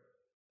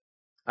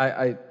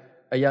 A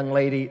young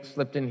lady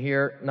slipped in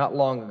here not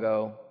long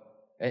ago,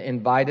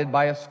 invited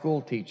by a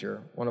school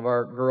teacher. One of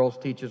our girls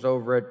teaches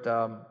over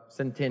at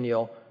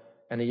Centennial,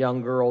 and a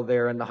young girl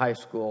there in the high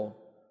school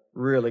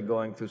really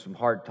going through some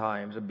hard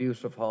times,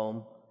 abusive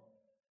home,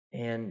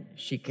 And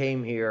she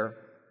came here.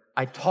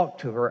 I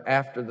talked to her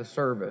after the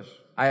service.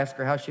 I asked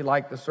her how she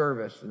liked the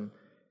service, and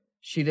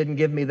she didn't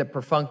give me the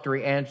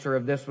perfunctory answer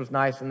of this was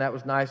nice and that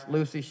was nice.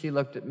 Lucy, she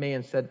looked at me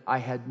and said, I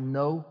had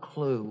no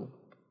clue.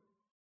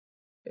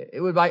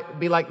 It would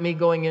be like me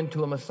going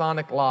into a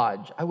Masonic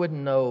lodge. I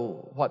wouldn't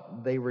know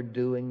what they were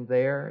doing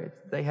there.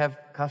 They have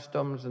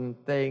customs and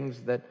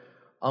things that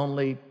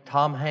only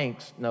Tom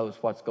Hanks knows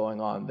what's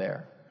going on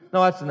there.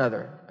 No, that's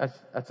another.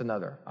 That's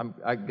another.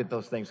 I get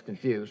those things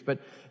confused. But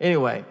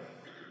anyway,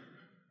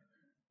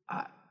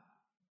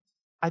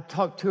 I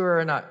talked to her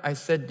and I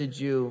said, did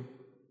you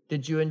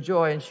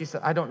enjoy? And she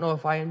said, I don't know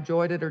if I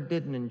enjoyed it or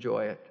didn't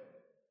enjoy it.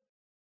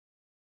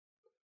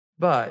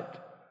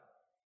 But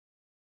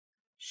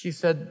she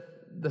said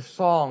the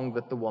song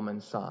that the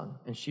woman sung,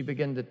 and she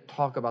began to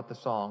talk about the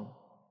song.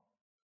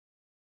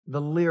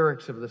 The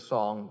lyrics of the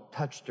song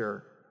touched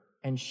her,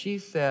 and she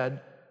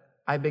said,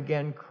 I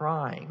began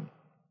crying.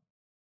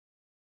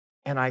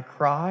 And I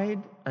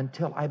cried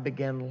until I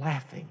began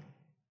laughing.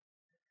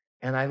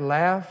 And I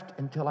laughed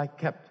until I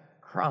kept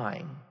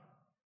crying.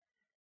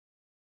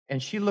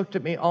 And she looked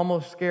at me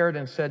almost scared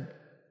and said,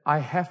 I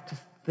have to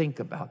think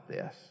about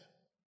this.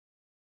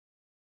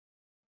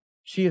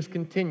 She has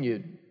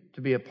continued to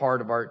be a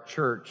part of our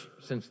church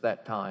since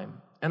that time.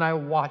 And I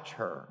watch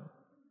her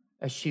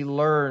as she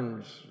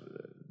learns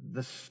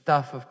the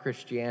stuff of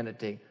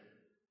Christianity.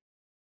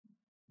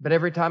 But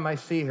every time I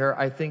see her,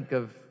 I think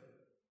of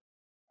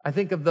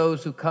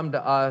those who come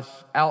to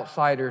us,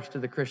 outsiders to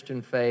the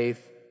Christian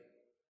faith,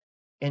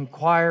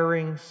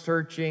 inquiring,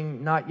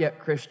 searching, not yet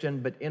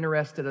Christian, but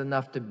interested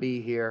enough to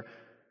be here.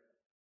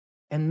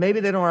 And maybe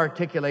they don't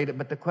articulate it,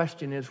 but the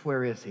question is,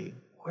 where is He?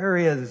 Where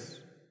is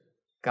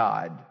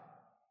God?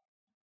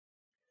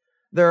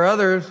 There are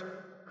others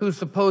who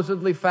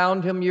supposedly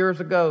found Him years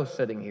ago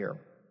sitting here.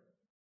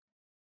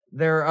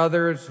 There are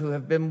others who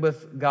have been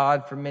with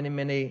God for many,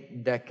 many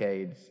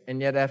decades. And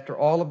yet after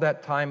all of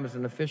that time as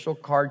an official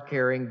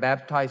card-carrying,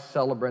 baptized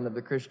celebrant of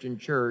the Christian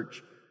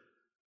church,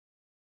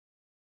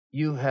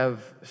 you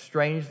have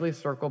strangely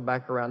circled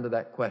back around to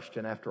that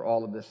question after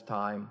all of this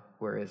time,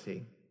 where is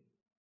He?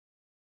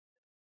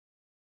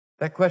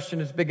 That question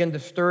has begun to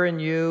stir in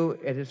you.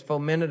 It has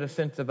fomented a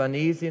sense of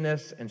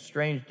uneasiness and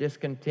strange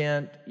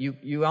discontent.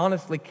 You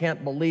honestly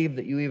can't believe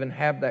that you even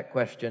have that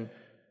question.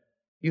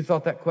 You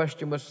thought that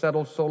question was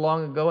settled so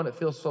long ago, and it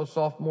feels so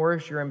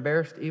sophomorish, you're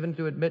embarrassed even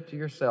to admit to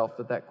yourself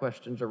that that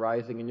question's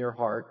arising in your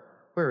heart.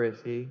 Where is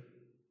He?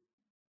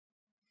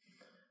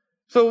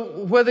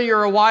 So whether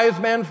you're a wise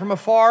man from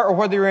afar or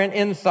whether you're an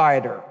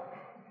insider,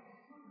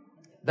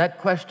 that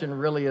question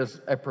really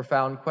is a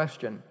profound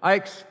question. I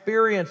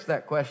experienced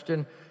that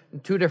question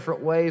in two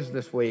different ways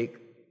this week.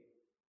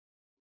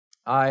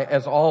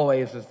 As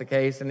always is the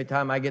case,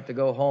 anytime I get to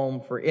go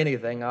home for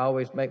anything, I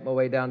always make my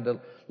way down to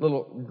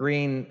Little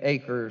Green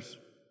Acres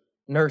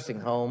nursing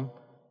home,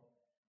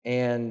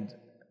 and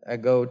I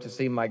go to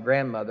see my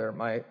grandmother,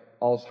 my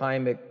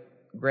Alzheimer's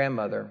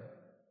grandmother.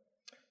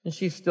 And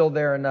she's still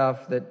there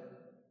enough that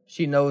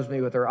she knows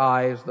me with her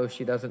eyes, though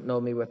she doesn't know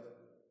me with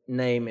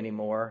name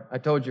anymore. I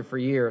told you for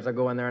years, I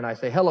go in there and I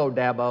say, hello,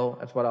 Dabo.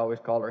 That's what I always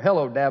call her.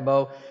 Hello,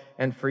 Dabo.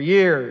 And for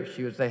years,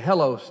 she would say,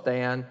 hello,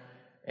 Stan.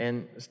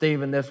 And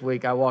Stephen, this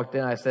week, I walked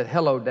in, I said,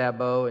 hello,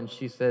 Dabo. And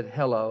she said,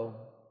 hello.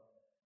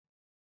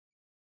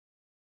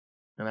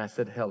 And I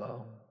said,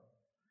 hello.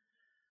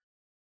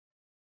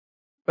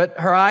 But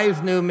her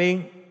eyes knew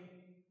me.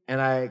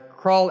 And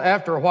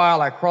after a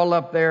while, I crawled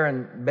up there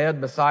in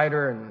bed beside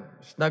her and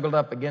snuggled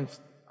up against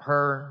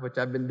her, which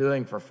I've been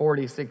doing for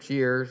 46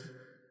 years,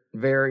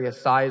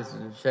 various sizes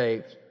and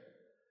shapes.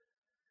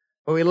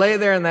 But we lay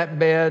there in that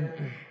bed,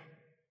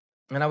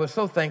 and I was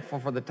so thankful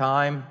for the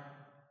time.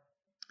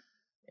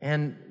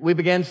 And we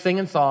began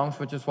singing songs,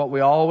 which is what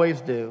we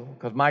always do,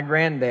 because my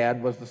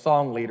granddad was the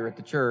song leader at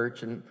the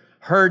church, and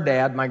her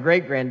dad, my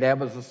great-granddad,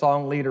 was the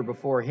song leader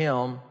before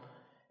him.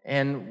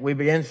 And we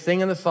began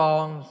singing the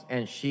songs,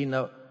 and she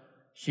knows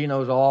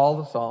all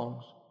the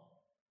songs.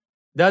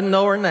 Doesn't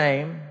know her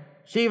name.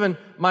 She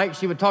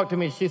would talk to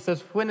me, she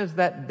says, when is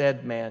that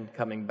dead man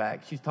coming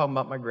back? She's talking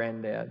about my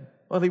granddad.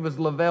 Well, he was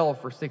Lavelle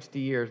for 60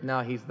 years.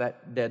 Now he's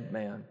that dead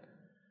man.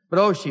 But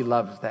oh, she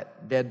loves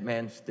that dead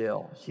man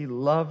still. She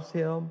loves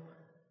him,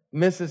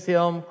 misses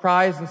him,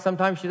 cries, and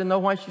sometimes she doesn't know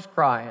why she's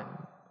crying.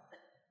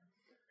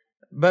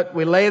 But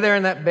we lay there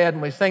in that bed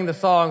and we sang the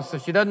songs, so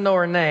she doesn't know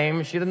her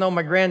name. She doesn't know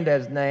my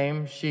granddad's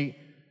name.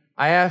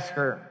 I asked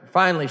her,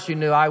 finally she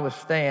knew I was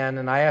Stan,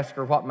 and I asked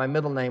her what my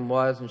middle name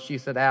was, and she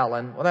said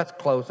Alan. Well, that's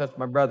close. That's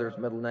my brother's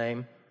middle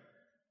name.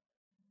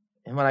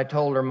 And when I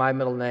told her my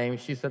middle name,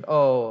 she said,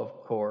 oh,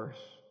 of course.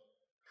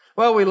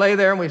 Well, we lay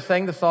there and we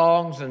sang the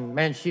songs, and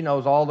man, she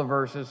knows all the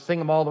verses, sing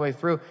them all the way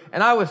through.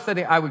 And I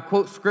would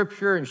quote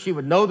scripture, and she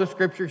would know the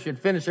scripture. She'd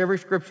finish every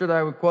scripture that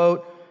I would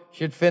quote.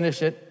 She'd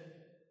finish it.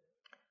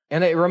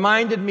 And it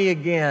reminded me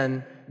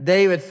again,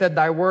 David said,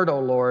 thy word, O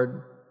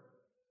Lord,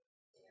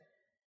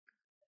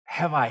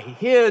 have I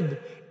hid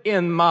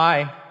in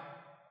my...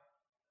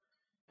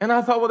 And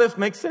I thought, well, this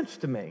makes sense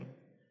to me.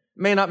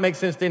 May not make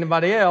sense to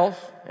anybody else,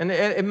 and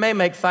it may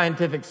make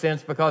scientific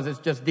sense because it's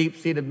just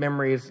deep-seated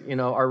memories,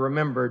 are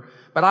remembered.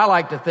 But I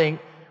like to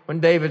think when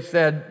David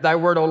said, "Thy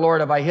word, O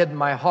Lord, have I hid in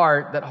my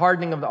heart," that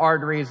hardening of the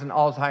arteries and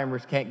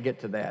Alzheimer's can't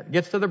get to that. It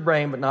gets to the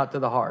brain, but not to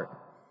the heart.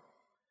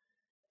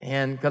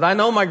 And because I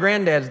know my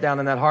granddad's down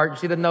in that heart,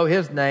 she doesn't know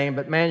his name,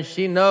 but man,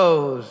 she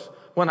knows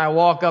when I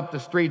walk up the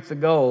streets of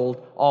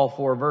gold, all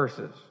 4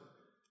 verses.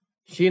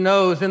 She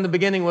knows in the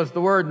beginning was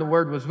the Word, and the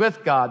Word was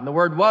with God, and the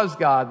Word was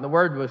God, and the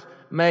Word was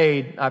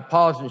made. I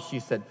paused, and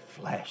she said,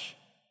 "Flesh."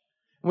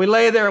 We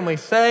lay there, and we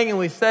sang, and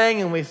we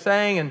sang, and we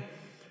sang, and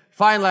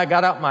finally I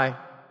got out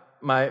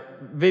my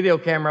video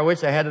camera. I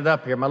wish I had it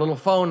up here, my little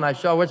phone, and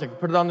I wish I could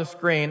put it on the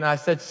screen. And I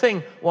said,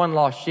 "Sing One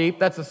Lost Sheep."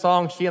 That's a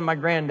song she and my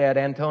granddad,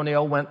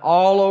 Antonio, went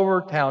all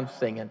over town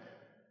singing.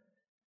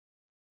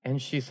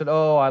 And she said,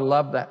 "Oh, I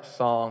love that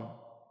song."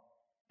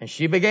 And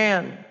she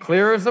began,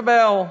 clear as a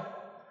bell,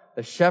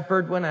 "The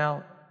shepherd went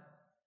out."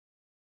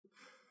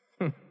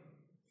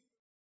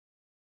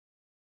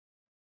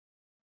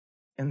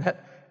 And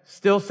that,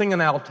 still singing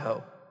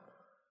alto.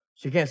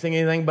 She can't sing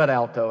anything but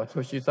alto. That's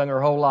what she sung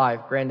her whole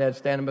life. Granddad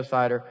standing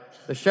beside her.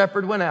 "The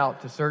shepherd went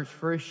out to search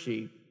for his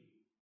sheep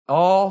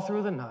all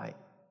through the night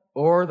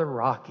o'er the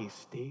rocky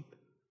steep.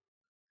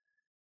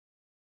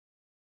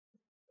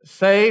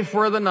 Save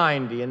for the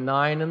 90 and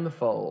 9 in the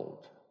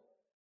fold.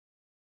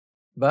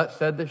 But,"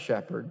 said the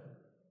shepherd,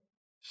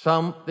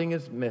 "something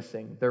is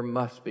missing. There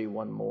must be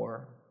one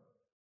more.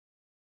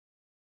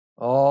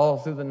 All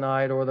through the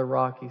night o'er the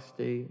rocky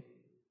steep."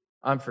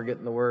 I'm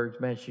forgetting the words.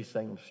 Man, she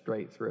sang them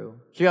straight through.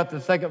 She got to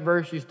the second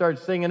verse, she started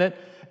singing it,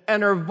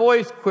 and her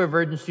voice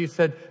quivered, and she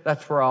said,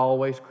 "That's where I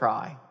always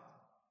cry."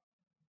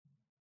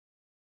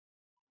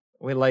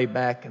 We lay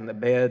back in the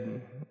bed,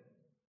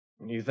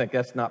 and you think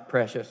that's not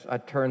precious. I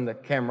turned the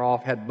camera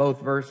off, had both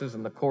verses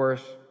and the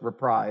chorus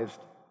reprised.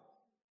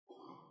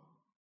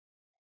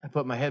 I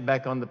put my head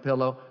back on the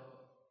pillow.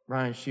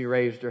 Ryan, she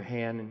raised her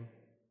hand, and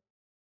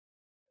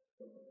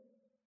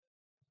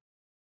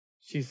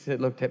she said,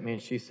 looked at me,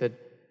 and she said,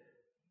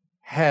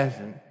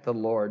 "Hasn't the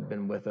Lord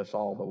been with us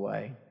all the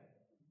way?"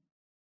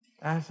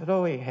 I said,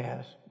 "Oh, He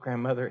has,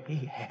 grandmother,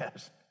 He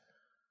has."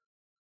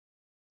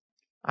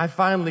 I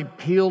finally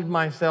peeled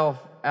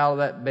myself out of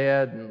that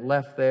bed and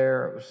left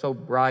there. It was so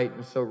bright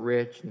and so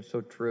rich and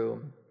so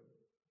true.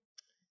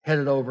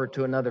 Headed over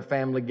to another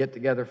family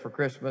get-together for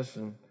Christmas,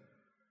 and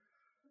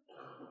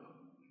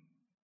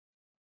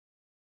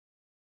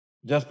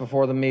just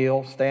before the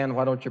meal, "Stan,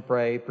 why don't you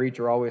pray?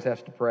 Preacher always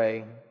has to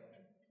pray.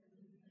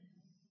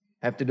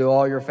 Have to do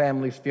all your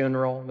family's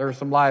funeral." There are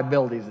some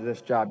liabilities to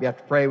this job. You have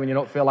to pray when you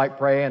don't feel like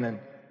praying and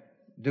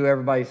do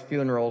everybody's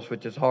funerals,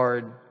 which is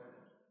hard.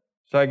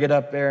 So I get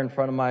up there in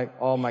front of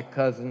all my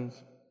cousins.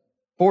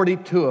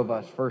 42 of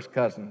us, first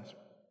cousins.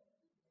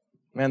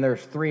 Man,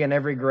 there's 3 in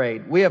every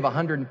grade. We have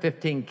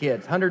 115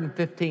 kids,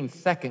 115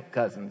 second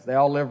cousins. They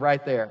all live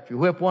right there. If you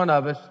whip one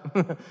of us,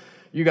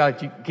 you got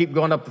to keep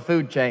going up the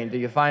food chain till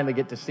you finally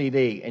get to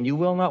CD. And you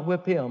will not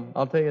whip him,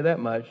 I'll tell you that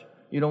much.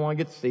 You don't want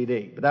to get to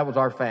CD. But that was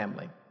our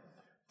family.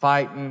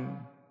 Fighting,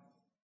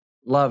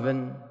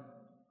 loving.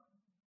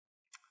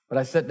 But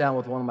I sat down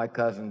with one of my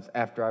cousins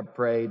after I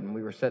prayed, and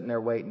we were sitting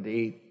there waiting to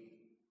eat.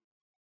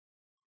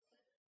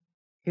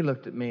 He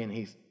looked at me, and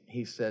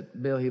he said,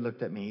 "Bill," he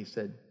looked at me, he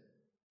said,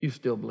 "You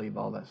still believe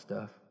all that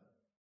stuff?"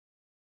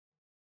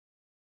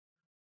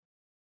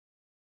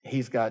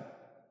 He's got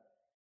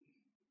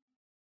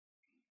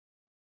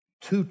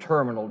 2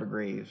 terminal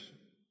degrees,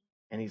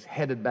 and he's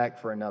headed back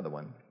for another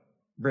one.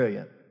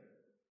 Brilliant.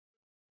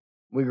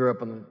 We grew up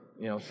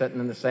sitting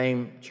in the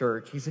same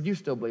church. He said, "You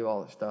still believe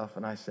all that stuff?"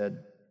 And I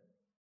said,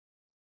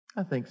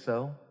 "I think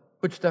so."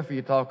 "Which stuff are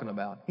you talking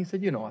about?" He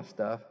said, "You know what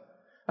stuff."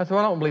 I said,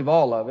 "Well, I don't believe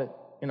all of it.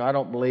 I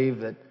don't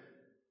believe that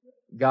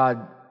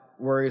God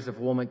worries if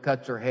a woman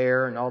cuts her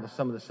hair and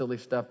some of the silly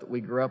stuff that we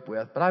grew up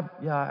with. But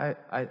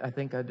I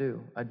think I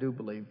do. I do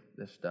believe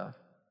this stuff."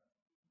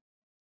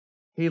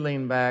 He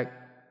leaned back,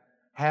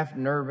 half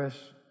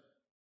nervous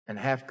and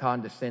half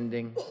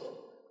condescending.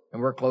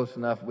 And we're close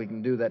enough we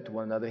can do that to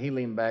one another. He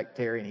leaned back,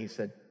 Terry, and he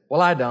said,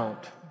 "Well, I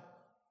don't.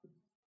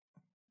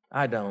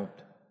 I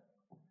don't."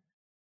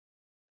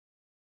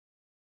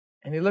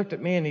 And he looked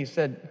at me and he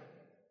said,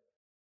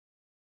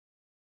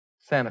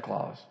 "Santa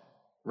Claus,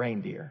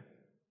 reindeer."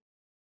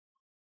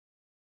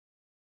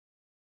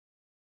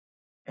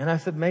 And I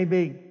said,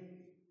 "Maybe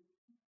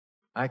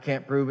I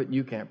can't prove it,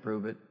 you can't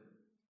prove it.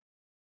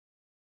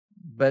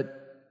 But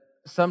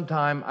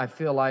sometime I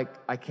feel like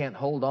I can't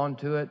hold on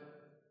to it,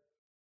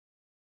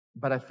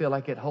 but I feel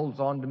like it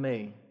holds on to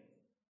me."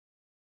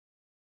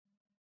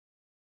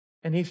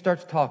 And he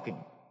starts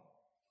talking.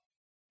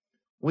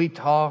 We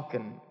talk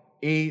and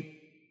eat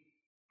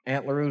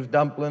Aunt LaRue's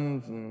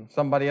dumplings and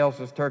somebody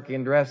else's turkey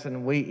and dressing,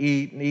 and we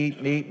eat and eat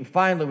and eat. And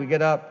finally we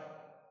get up,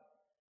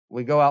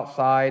 we go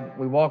outside,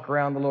 we walk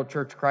around the little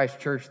Church of Christ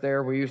church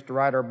there. We used to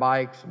ride our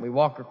bikes, and we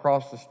walk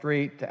across the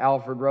street to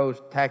Alfred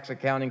Rose Tax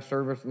Accounting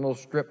Service, a little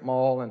strip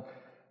mall, and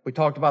we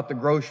talked about the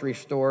grocery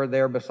store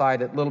there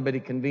beside it, little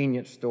bitty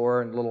convenience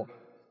store, and little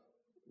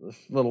this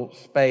little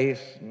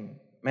space. And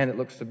man, it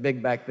looked so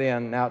big back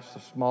then. Now it's so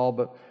small.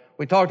 But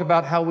we talked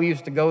about how we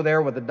used to go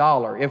there with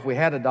 $1, if we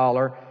had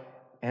 $1.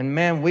 And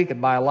man, we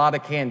could buy a lot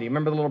of candy.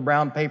 Remember the little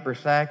brown paper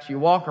sacks? You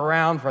walk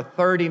around for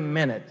 30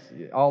 minutes.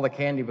 All the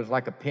candy was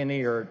like a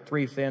penny or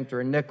 3 cents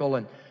or a nickel,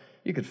 and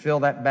you could fill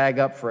that bag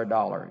up for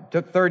 $1. It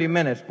took 30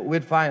 minutes, but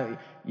we'd find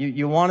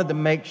you wanted to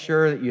make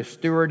sure that you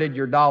stewarded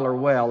your dollar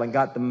well and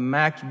got the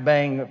max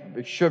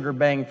bang, sugar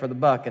bang for the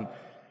buck. And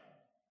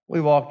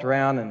we walked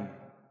around, and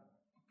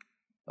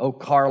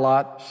car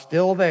lot,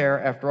 still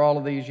there after all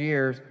of these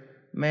years.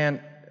 Man,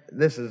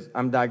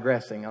 I'm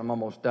digressing. I'm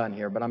almost done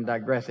here, but I'm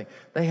digressing.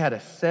 They had a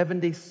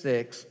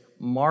 76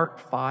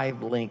 Mark V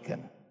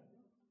Lincoln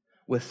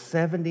with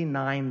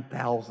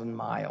 79,000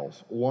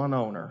 miles, one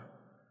owner.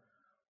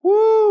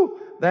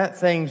 Woo! That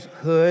thing's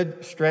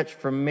hood stretched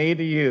from me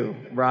to you,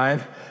 Brian.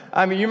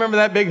 I mean, you remember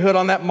that big hood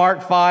on that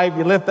Mark V?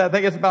 You lift that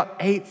thing, it's about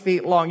 8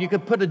 feet long. You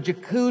could put a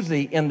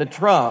jacuzzi in the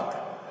trunk,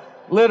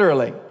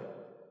 literally.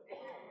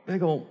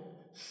 Big old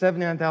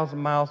 79,000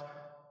 miles.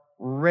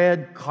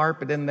 Red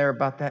carpet in there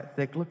about that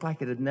thick. Looked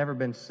like it had never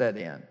been set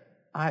in.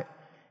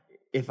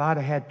 If I'd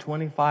have had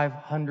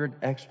 $2,500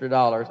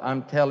 extra,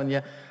 I'm telling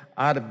you,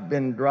 I'd have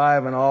been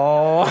driving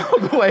all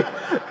the way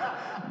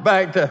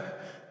back to...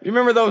 You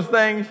remember those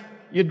things?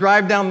 You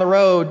drive down the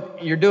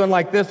road, you're doing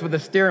like this with the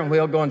steering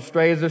wheel going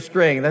straight as a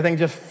string. That thing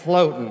just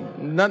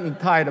floating, nothing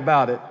tight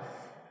about it.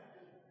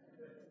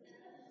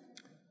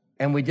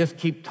 And we just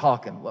keep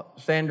talking. Well,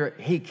 Sandra,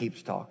 he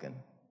keeps talking.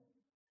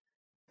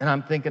 And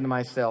I'm thinking to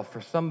myself,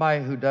 for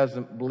somebody who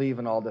doesn't believe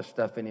in all this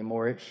stuff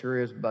anymore, it sure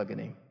is bugging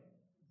him.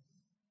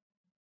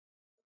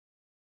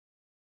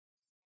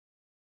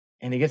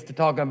 And he gets to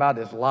talking about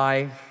his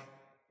life,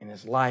 and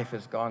his life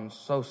has gone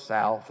so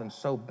south and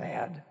so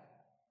bad.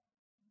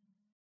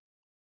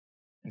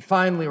 And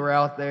finally we're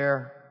out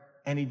there,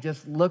 and he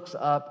just looks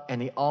up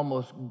and he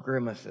almost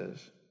grimaces.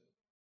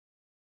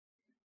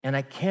 And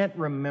I can't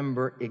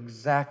remember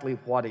exactly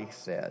what he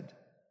said.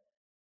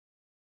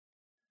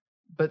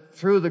 But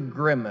through the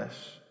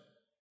grimace,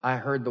 I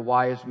heard the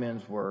wise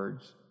men's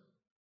words.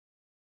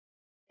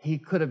 He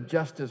could have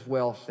just as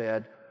well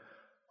said,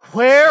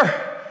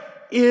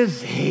 "Where is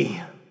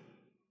he?"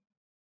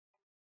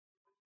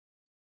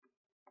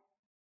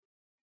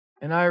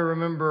 And I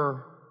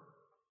remember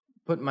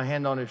putting my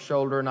hand on his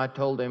shoulder, and I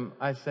told him,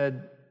 I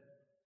said,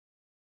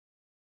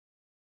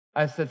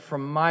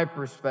 from my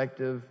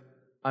perspective,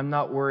 I'm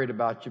not worried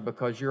about you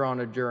because you're on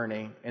a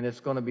journey and it's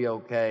going to be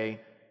okay.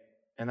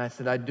 And I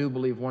said, I do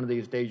believe one of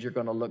these days you're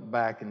going to look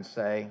back and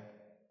say,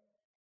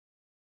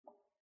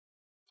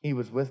 he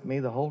was with me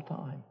the whole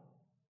time.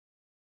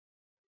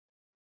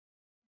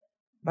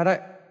 But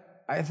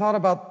I thought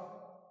about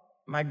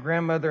my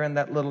grandmother in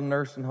that little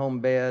nursing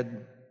home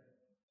bed,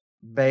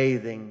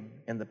 bathing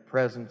in the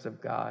presence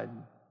of God.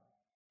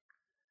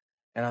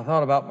 And I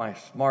thought about my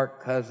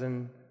smart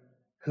cousin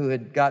who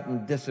had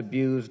gotten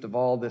disabused of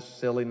all this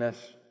silliness.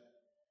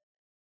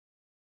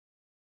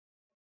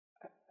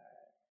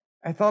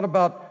 I thought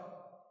about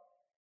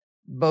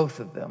both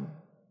of them,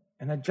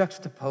 and I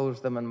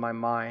juxtaposed them in my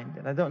mind,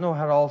 and I don't know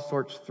how it all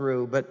sorts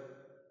through, but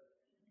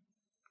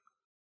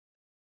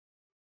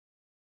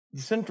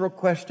the central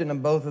question in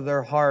both of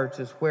their hearts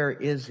is, where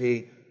is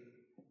he?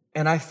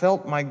 And I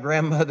felt my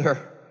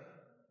grandmother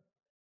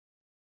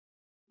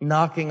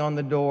knocking on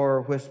the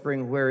door,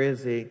 whispering, where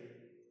is he?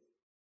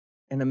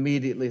 And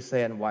immediately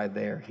saying, why,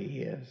 there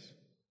he is.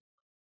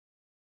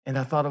 And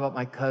I thought about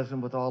my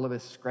cousin with all of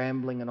his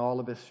scrambling and all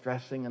of his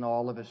stressing and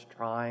all of his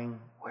trying.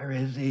 Where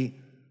is he?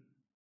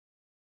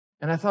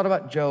 And I thought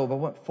about Job. I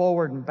went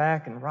forward and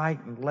back and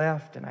right and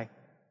left, and I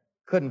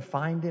couldn't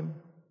find him.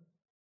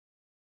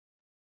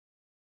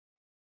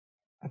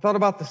 I thought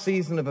about the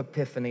season of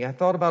Epiphany. I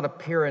thought about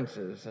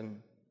appearances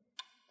and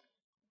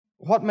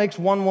what makes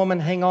one woman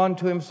hang on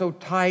to him so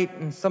tight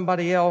and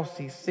somebody else,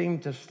 he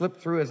seemed to slip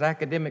through his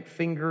academic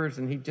fingers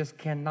and he just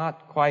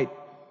cannot quite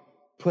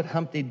put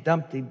Humpty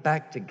Dumpty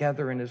back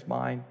together in his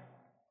mind.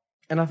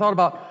 And I thought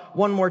about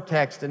one more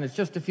text, and it's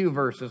just a few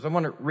verses. I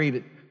want to read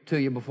it to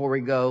you before we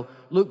go.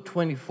 Luke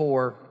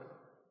 24,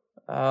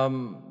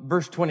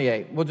 verse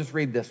 28. We'll just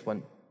read this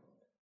one.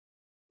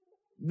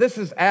 This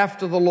is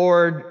after the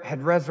Lord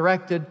had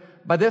resurrected.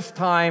 By this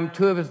time,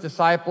 2 of his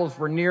disciples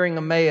were nearing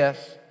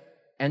Emmaus,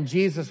 and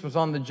Jesus was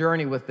on the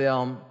journey with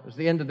them. It was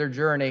the end of their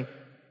journey.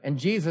 And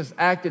Jesus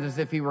acted as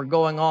if he were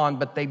going on,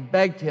 but they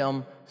begged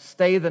him,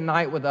 stay the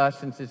night with us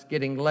since it's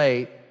getting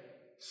late.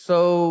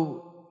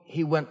 So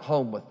he went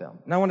home with them.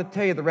 Now I want to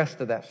tell you the rest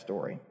of that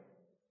story.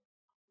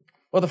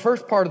 Well, the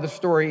first part of the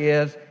story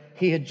is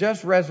he had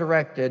just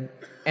resurrected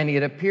and he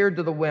had appeared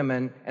to the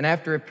women. And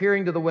after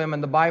appearing to the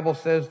women, the Bible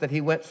says that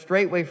he went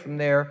straightway from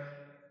there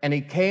and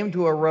he came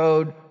to a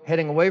road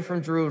heading away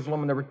from Jerusalem.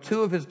 And there were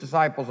 2 of his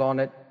disciples on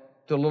it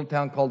to a little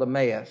town called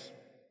Emmaus.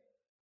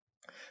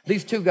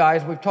 These 2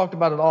 guys, we've talked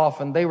about it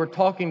often, they were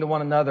talking to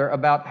one another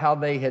about how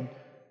they had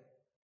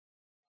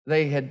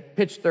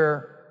hitched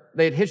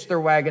their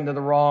wagon to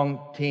the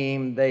wrong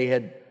team. They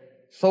had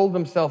sold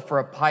themselves for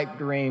a pipe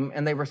dream,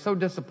 and they were so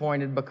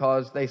disappointed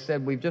because they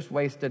said, we've just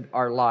wasted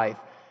our life.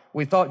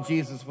 We thought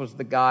Jesus was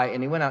the guy,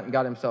 and he went out and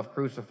got himself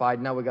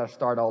crucified. Now we got to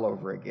start all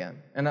over again.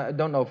 And I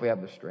don't know if we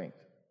have the strength.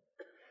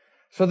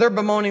 So they're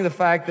bemoaning the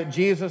fact that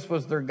Jesus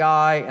was their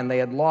guy, and they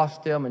had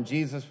lost him, and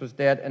Jesus was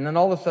dead. And then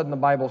all of a sudden the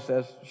Bible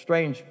says,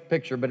 strange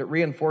picture, but it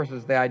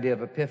reinforces the idea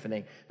of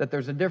epiphany, that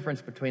there's a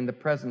difference between the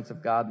presence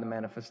of God and the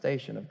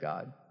manifestation of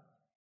God.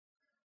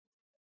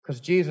 Because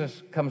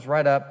Jesus comes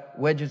right up,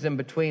 wedges in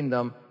between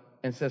them,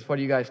 and says, what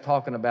are you guys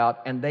talking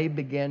about? And they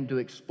begin to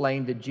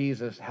explain to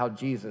Jesus how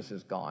Jesus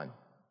is gone.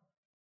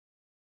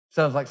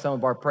 Sounds like some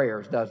of our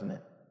prayers, doesn't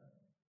it?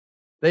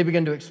 They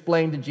begin to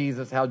explain to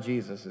Jesus how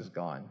Jesus is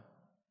gone.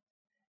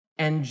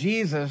 And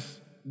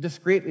Jesus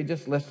discreetly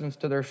just listens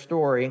to their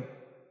story.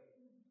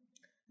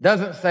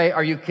 Doesn't say,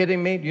 are you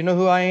kidding me? Do you know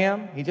who I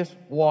am? He just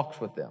walks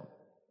with them.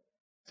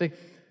 See,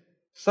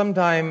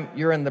 sometime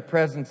you're in the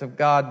presence of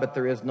God, but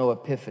there is no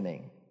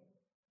epiphany.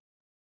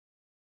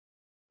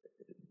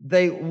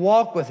 They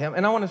walk with him.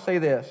 And I want to say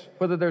this,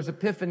 whether there's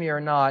epiphany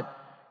or not,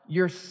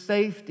 your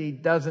safety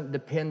doesn't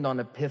depend on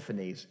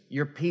epiphanies.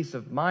 Your peace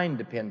of mind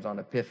depends on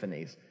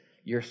epiphanies.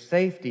 Your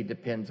safety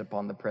depends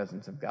upon the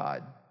presence of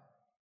God.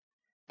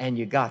 And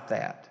you got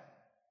that.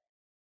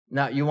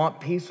 Now, you want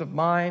peace of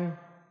mind?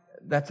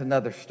 That's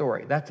another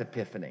story. That's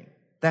epiphany.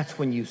 That's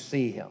when you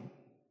see him.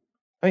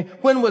 I mean,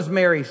 when was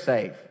Mary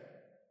safe?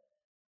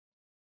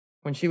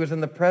 When she was in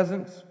the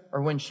presence,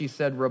 or when she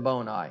said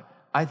Rabboni?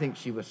 I think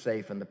she was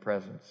safe in the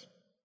presence.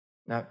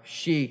 Now,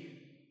 she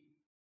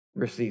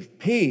received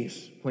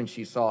peace when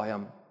she saw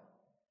him,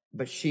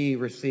 but she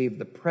received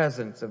the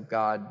presence of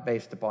God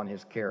based upon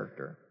his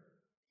character.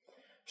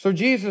 So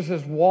Jesus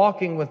is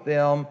walking with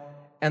them,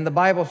 and the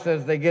Bible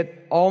says they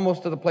get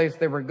almost to the place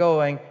they were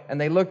going,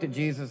 and they looked at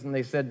Jesus and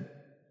they said,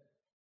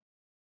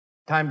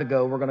 time to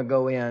go, we're going to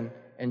go in.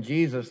 And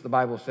Jesus, the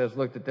Bible says,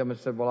 looked at them and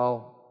said, well,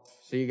 I'll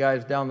see you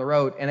guys down the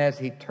road. And as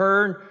he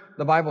turned,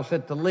 the Bible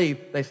said to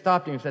leave, they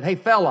stopped him and said, hey,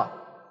 fella.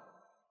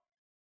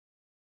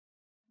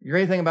 The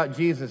great thing about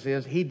Jesus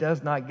is he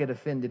does not get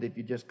offended if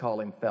you just call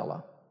him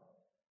fella.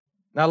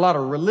 Now, a lot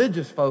of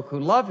religious folk who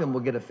love him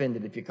will get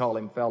offended if you call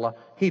him fella.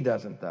 He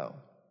doesn't, though.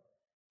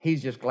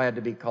 He's just glad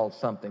to be called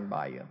something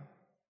by you.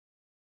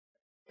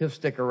 He'll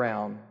stick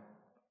around.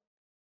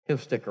 He'll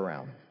stick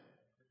around.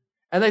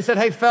 And they said,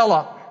 hey,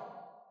 fella.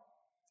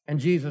 And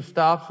Jesus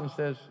stops and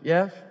says,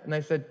 yes. And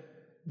they said,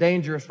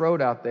 dangerous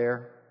road out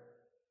there.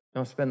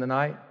 Don't spend the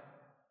night.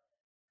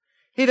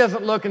 He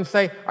doesn't look and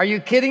say, are you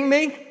kidding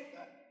me?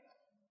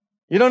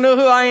 You don't know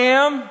who I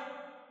am?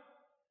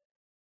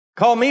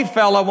 Call me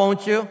fella,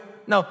 won't you?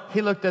 No,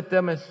 he looked at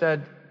them and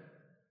said,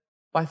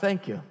 why,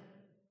 thank you.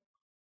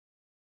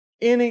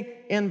 Any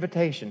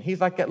invitation.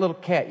 He's like that little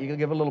cat you can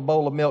give a little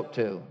bowl of milk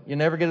to. You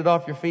never get it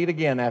off your feet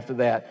again after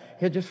that.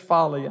 He'll just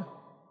follow you.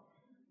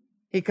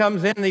 He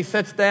comes in and he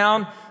sits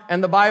down,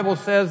 and the Bible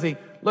says he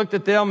looked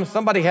at them.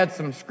 Somebody had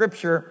some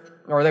scripture,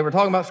 or they were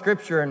talking about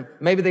scripture, and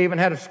maybe they even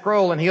had a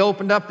scroll, and he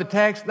opened up the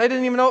text. They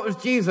didn't even know it was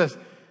Jesus.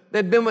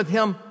 They'd been with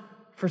him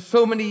for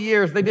so many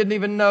years. They didn't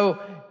even know.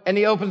 And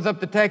he opens up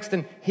the text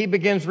and he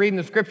begins reading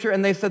the scripture,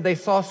 and they said they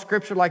saw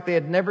scripture like they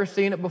had never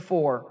seen it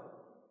before.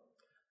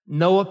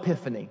 No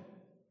epiphany.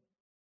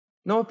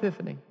 No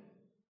epiphany.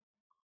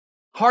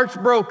 Hearts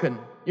broken.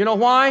 You know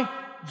why?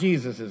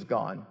 Jesus is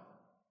gone.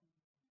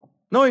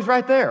 No, he's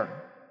right there.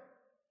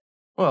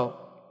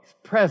 Well, he's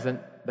present,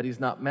 but he's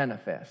not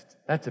manifest.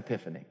 That's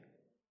epiphany.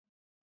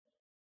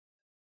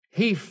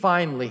 He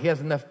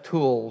has enough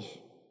tools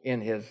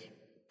in his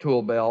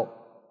tool belt.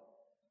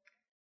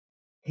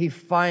 He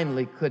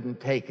finally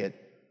couldn't take it.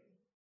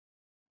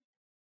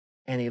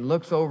 And he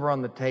looks over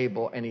on the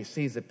table and he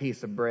sees a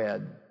piece of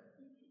bread.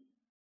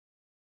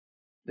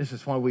 This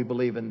is why we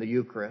believe in the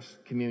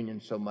Eucharist,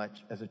 communion, so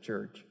much as a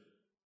church.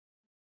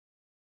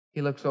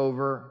 He looks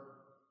over,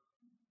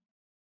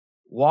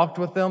 walked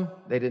with them,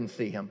 they didn't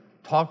see him.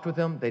 Talked with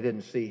them, they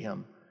didn't see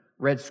him.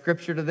 Read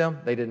scripture to them,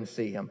 they didn't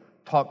see him.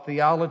 Talked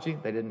theology,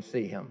 they didn't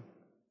see him.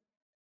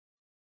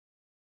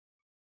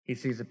 He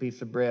sees a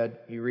piece of bread,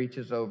 he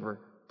reaches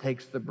over,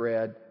 takes the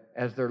bread.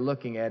 As they're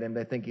looking at him,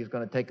 they think he's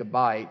going to take a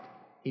bite.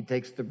 He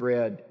takes the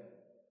bread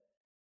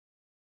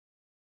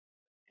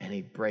and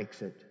he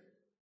breaks it.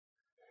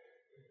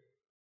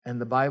 And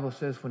the Bible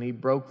says when he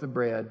broke the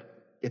bread,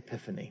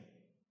 epiphany.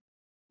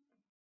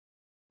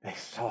 They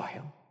saw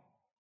him.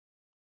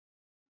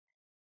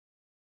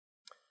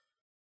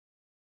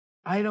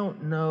 I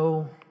don't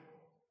know.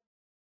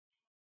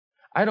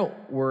 I don't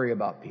worry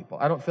about people.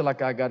 I don't feel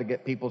like I got to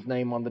get people's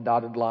name on the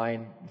dotted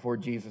line before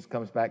Jesus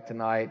comes back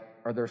tonight,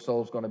 or their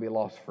soul's going to be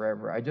lost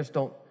forever. I just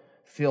don't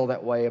feel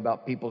that way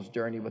about people's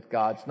journey with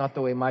God. It's not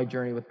the way my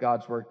journey with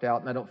God's worked out,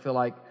 and I don't feel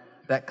like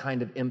that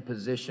kind of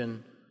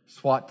imposition,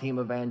 SWAT team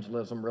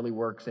evangelism really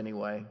works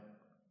anyway.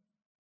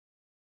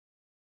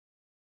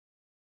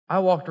 I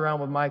walked around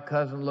with my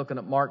cousin looking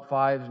at Mark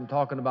 5s and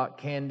talking about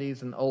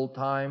candies and old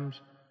times.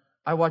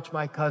 I watched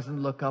my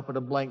cousin look up at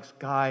a blank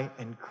sky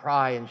and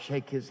cry and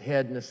shake his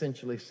head and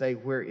essentially say,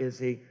 where is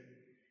he?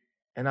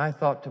 And I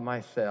thought to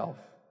myself,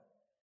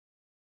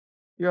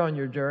 You're on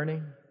your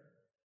journey.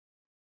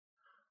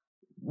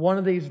 One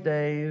of these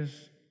days,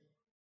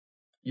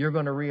 you're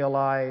going to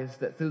realize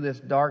that through this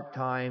dark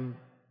time,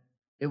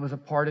 it was a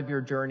part of your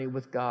journey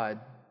with God.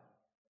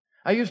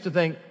 I used to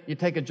think you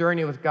take a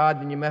journey with God,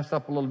 then you mess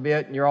up a little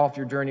bit, and you're off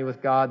your journey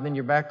with God, and then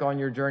you're back on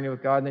your journey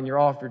with God, and then you're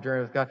off your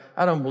journey with God.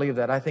 I don't believe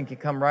that. I think you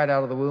come right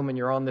out of the womb and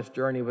you're on this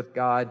journey with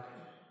God.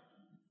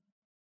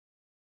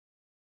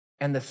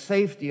 And the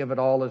safety of it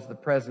all is the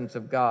presence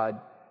of God.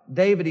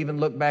 David even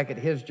looked back at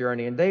his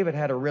journey, and David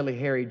had a really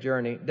hairy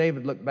journey.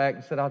 David looked back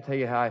and said, I'll tell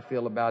you how I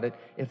feel about it.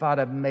 If I'd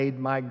have made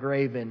my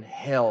grave in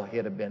hell,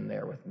 he'd have been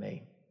there with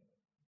me.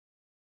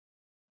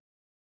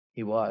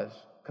 He was,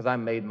 because I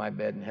made my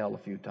bed in hell a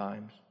few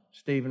times.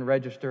 Stephen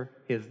Register,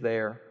 he's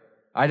there.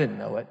 I didn't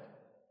know it,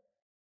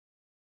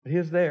 but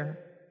he's there.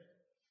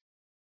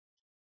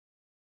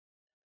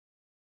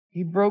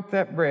 He broke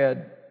that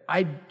bread.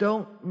 I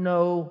don't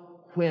know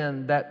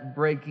when that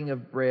breaking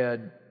of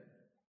bread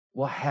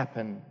will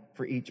happen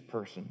for each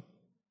person.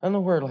 I don't know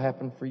where it'll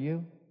happen for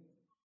you.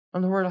 I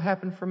don't know where it'll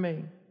happen for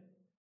me.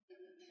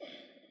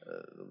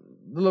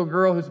 The little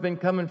girl who's been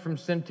coming from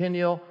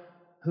Centennial,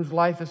 whose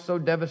life is so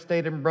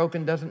devastated and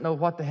broken, doesn't know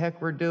what the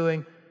heck we're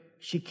doing.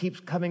 She keeps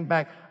coming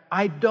back.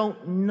 I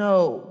don't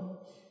know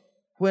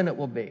when it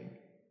will be.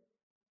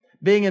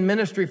 Being in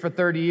ministry for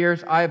 30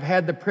 years, I've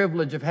had the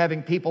privilege of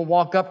having people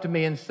walk up to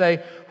me and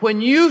say,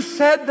 when you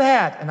said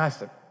that, and I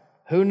said,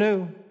 who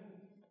knew?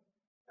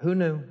 Who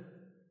knew?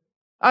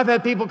 I've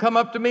had people come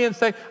up to me and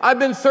say, I've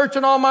been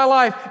searching all my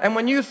life, and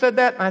when you said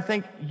that, and I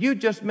think, you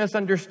just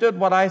misunderstood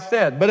what I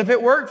said. But if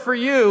it worked for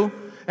you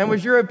and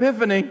was your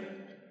epiphany,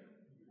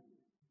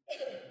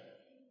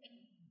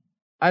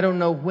 I don't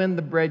know when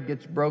the bread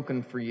gets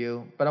broken for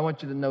you, but I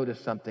want you to notice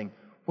something.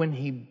 When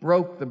he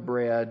broke the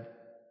bread,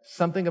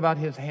 something about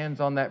his hands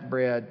on that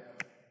bread.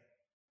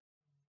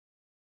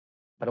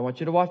 But I want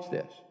you to watch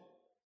this.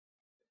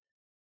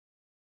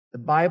 The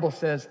Bible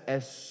says,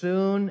 as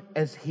soon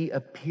as he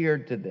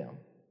appeared to them,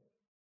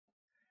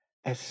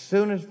 as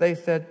soon as they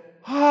said,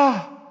 you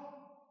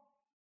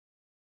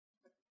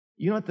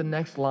know what the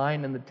next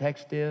line in the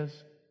text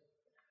is?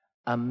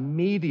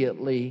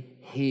 Immediately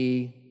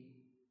he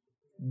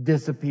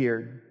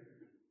disappeared.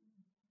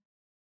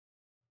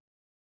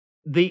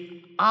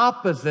 The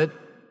opposite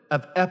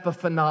of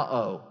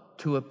epiphanao,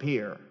 to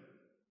appear.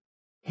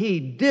 He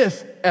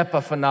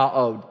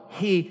dis-epiphanaoed.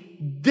 He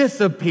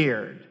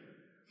disappeared.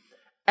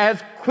 As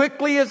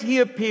quickly as he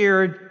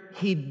appeared,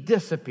 he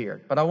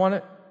disappeared. But I want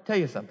to tell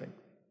you something.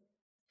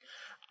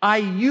 I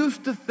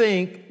used to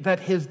think that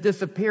his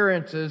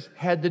disappearances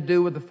had to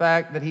do with the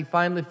fact that he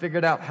finally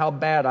figured out how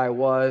bad I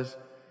was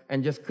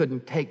and just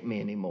couldn't take me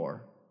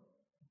anymore.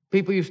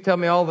 People used to tell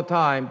me all the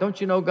time,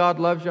 don't you know God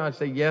loves you? I'd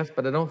say, yes,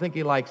 but I don't think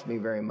he likes me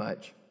very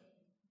much.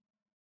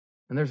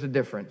 And there's a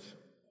difference.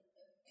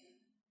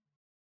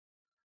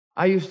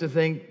 I used to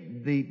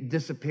think the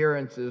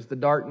disappearances, the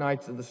dark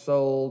nights of the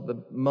soul,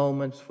 the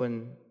moments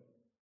when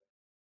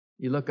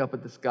you look up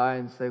at the sky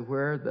and say,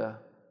 where the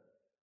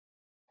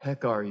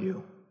heck are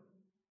you?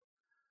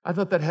 I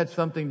thought that had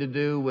something to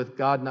do with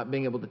God not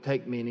being able to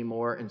take me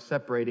anymore and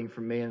separating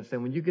from me and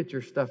saying, when you get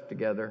your stuff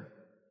together,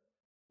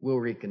 we'll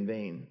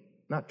reconvene.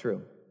 Not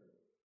true.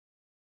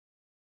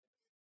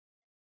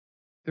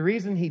 The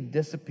reason he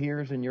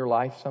disappears in your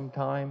life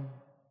sometime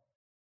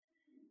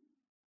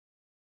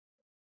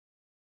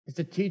is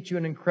to teach you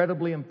an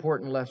incredibly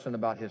important lesson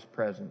about his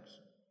presence.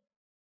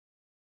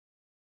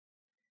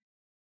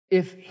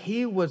 If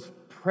he was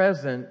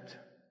present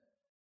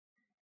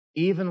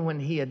even when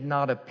he had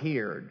not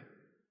appeared,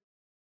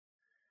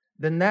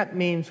 then that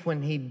means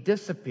when he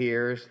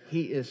disappears,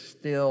 he is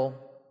still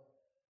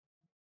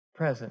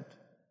present.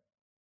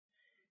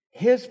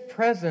 His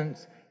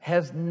presence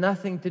has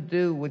nothing to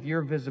do with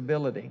your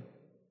visibility.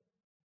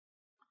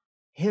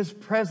 His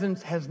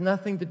presence has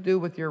nothing to do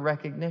with your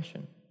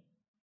recognition.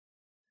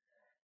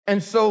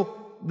 And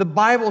so the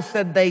Bible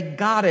said they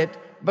got it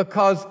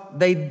because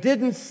they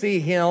didn't see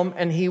him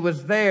and he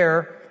was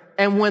there.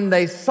 And when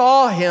they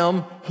saw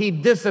him, he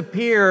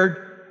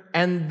disappeared.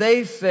 And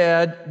they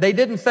said, they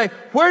didn't say,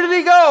 where did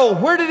he go?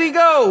 Where did he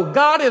go?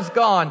 God is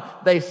gone.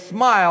 They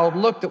smiled,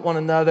 looked at one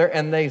another,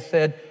 and they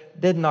said,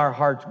 didn't our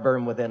hearts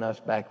burn within us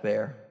back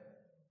there?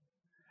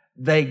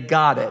 They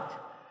got it.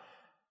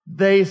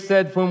 They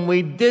said, when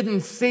we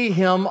didn't see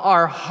him,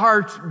 our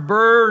hearts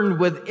burned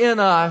within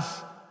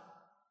us.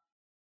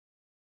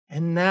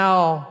 And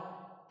now,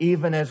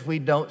 even as we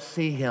don't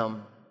see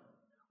him,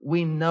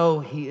 we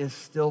know he is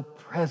still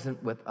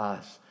present with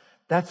us.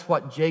 That's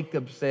what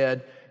Jacob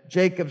said.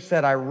 Jacob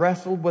said, I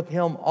wrestled with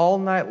him all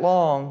night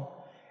long.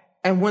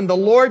 And when the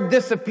Lord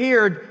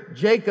disappeared,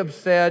 Jacob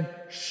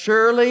said,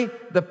 surely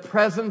the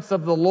presence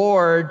of the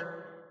Lord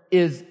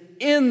is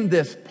in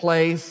this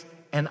place,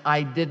 and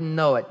I didn't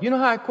know it. You know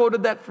how I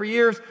quoted that for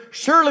years?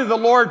 Surely the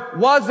Lord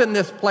was in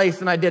this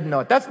place, and I didn't know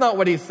it. That's not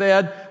what he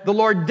said. The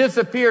Lord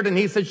disappeared, and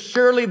he said,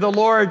 surely the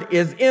Lord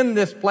is in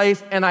this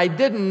place, and I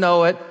didn't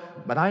know it,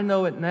 but I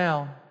know it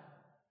now.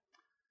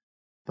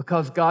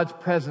 Because God's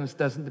presence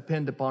doesn't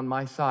depend upon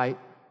my sight.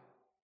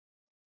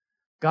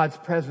 God's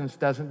presence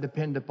doesn't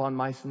depend upon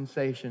my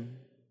sensation.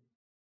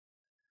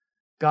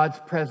 God's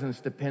presence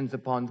depends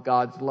upon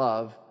God's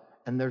love,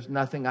 and there's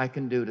nothing I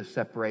can do to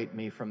separate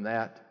me from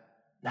that.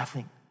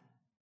 Nothing.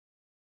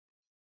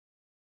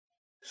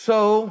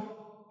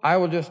 So, I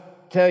will just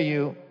tell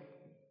you,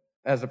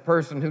 as a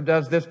person who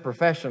does this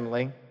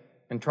professionally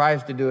and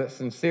tries to do it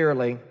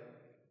sincerely,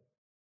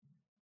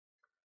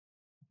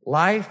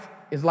 life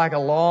is like a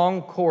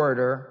long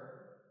corridor,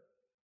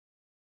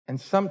 and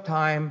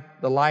sometime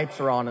the lights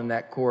are on in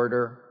that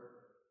corridor.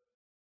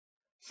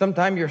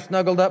 Sometime you're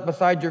snuggled up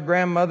beside your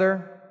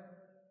grandmother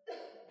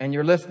and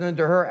you're listening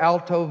to her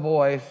alto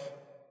voice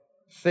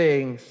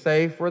sing,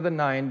 "Safe were the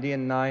 90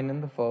 and 9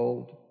 in the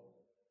fold.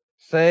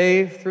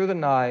 Safe through the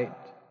night,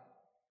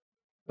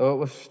 though it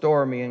was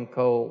stormy and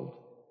cold.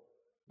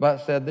 But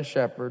said the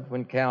shepherd,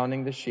 when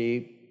counting the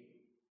sheep,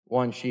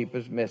 one sheep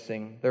is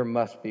missing, there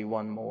must be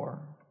one more.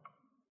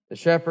 The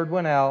shepherd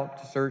went out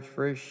to search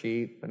for his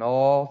sheep, and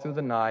all through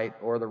the night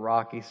o'er the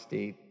rocky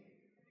steep,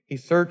 he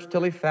searched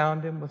till he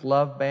found him, with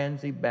love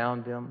bands he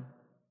bound him.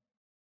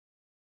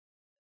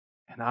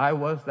 And I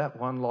was that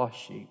one lost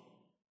sheep."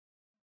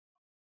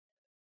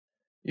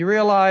 You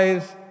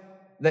realize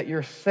that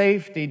your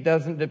safety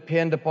doesn't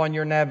depend upon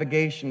your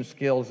navigation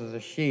skills as a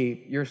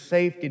sheep. Your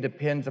safety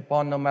depends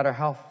upon no matter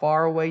how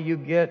far away you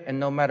get and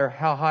no matter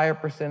how high a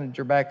percentage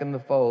you're back in the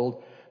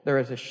fold, there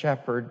is a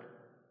shepherd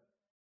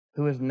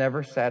who is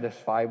never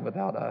satisfied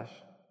without us.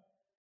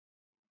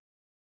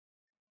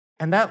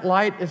 And that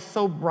light is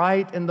so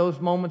bright in those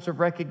moments of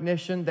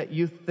recognition that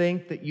you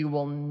think that you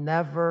will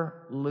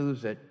never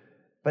lose it.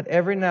 But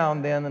every now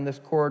and then in this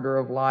corridor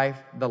of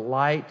life, the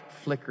light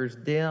flickers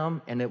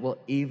dim and it will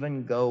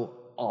even go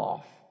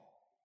off.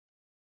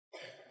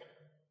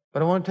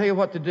 But I want to tell you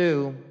what to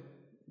do,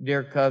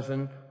 dear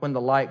cousin, when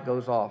the light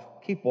goes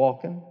off. Keep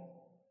walking.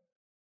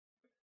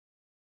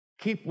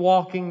 Keep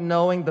walking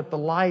knowing that the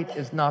light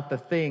is not the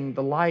thing.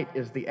 The light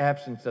is the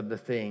absence of the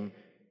thing.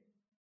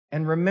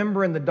 And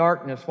remember in the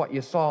darkness what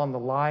you saw in the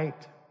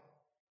light.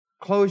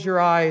 Close your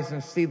eyes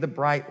and see the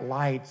bright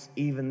lights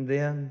even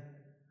then.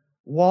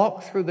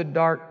 Walk through the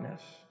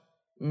darkness,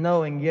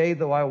 knowing, yea,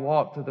 though I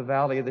walk through the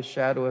valley of the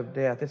shadow of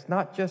death. It's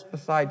not just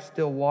beside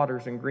still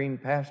waters and green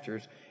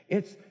pastures.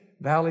 It's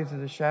valleys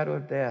of the shadow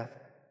of death.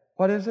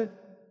 What is it?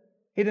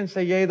 He didn't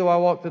say, yea, though I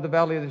walk through the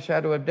valley of the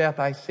shadow of death,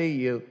 I see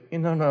you.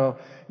 No.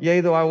 Yea,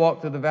 though I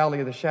walk through the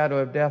valley of the shadow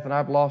of death, and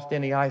I've lost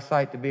any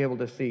eyesight to be able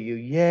to see you.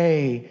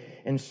 Yea,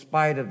 in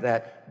spite of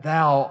that,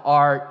 thou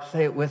art,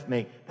 say it with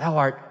me, thou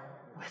art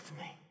with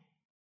me.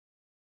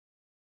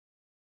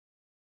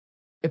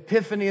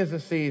 Epiphany is a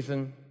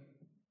season.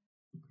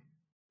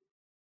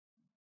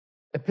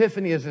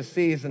 Epiphany is a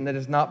season that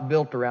is not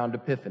built around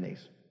epiphanies.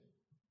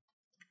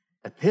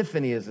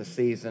 Epiphany is a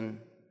season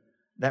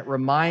that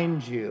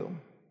reminds you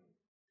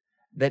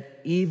that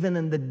even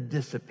in the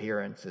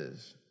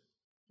disappearances,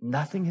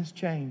 nothing has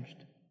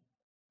changed.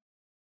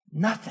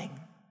 Nothing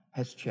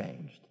has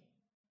changed.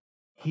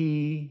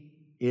 He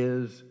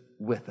is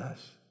with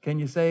us. Can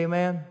you say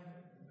amen?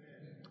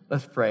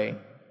 Let's pray.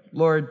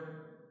 Lord,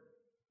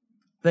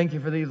 thank you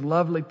for these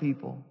lovely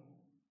people.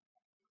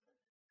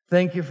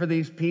 Thank you for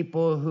these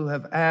people who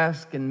have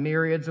asked in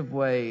myriads of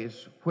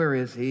ways, where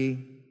is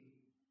he?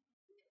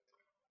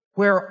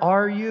 Where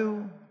are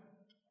you?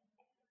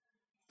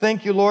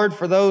 Thank you, Lord,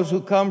 for those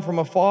who come from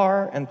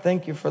afar, and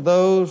thank you for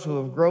those who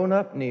have grown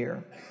up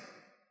near.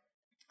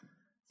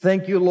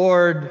 Thank you,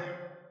 Lord,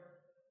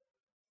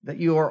 that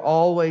you are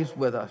always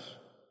with us.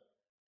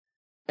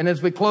 And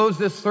as we close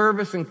this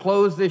service and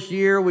close this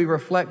year, we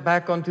reflect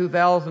back on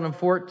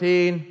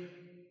 2014.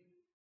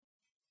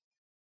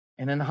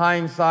 And in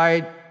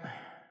hindsight,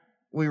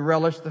 we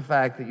relish the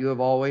fact that you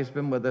have always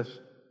been with us.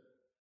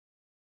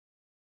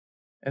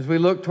 As we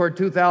look toward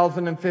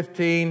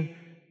 2015,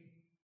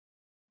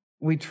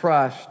 we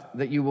trust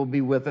that you will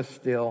be with us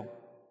still.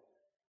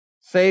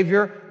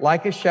 Savior,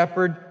 like a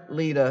shepherd,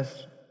 lead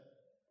us.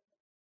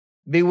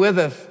 Be with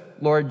us,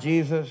 Lord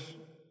Jesus.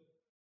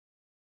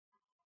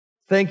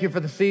 Thank you for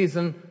the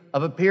season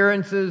of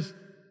appearances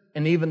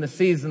and even the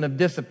season of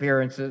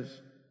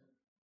disappearances.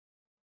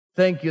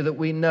 Thank you that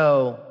we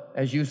know,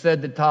 as you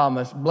said to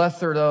Thomas,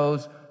 blessed are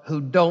those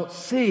who don't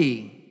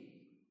see,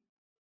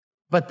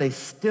 but they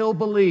still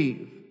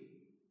believe.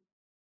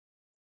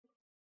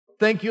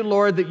 Thank you,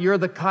 Lord, that you're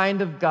the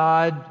kind of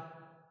God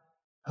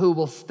who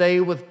will stay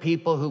with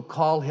people who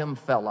call him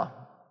fella.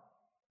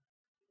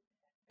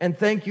 And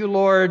thank you,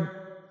 Lord,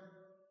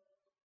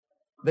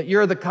 that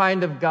you're the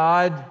kind of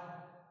God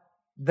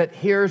that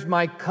hears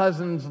my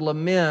cousin's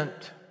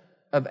lament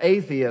of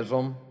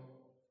atheism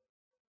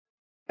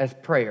as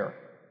prayer.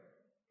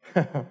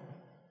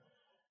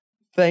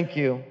 Thank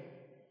you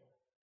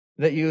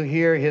that you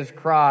hear his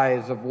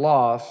cries of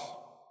loss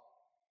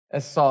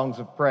as songs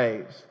of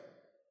praise,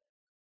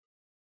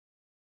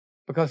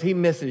 because he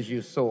misses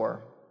you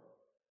sore.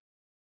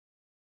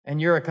 And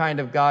you're a kind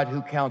of God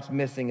who counts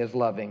missing as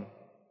loving.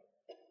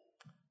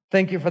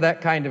 Thank you for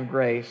that kind of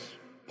grace.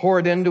 Pour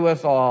it into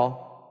us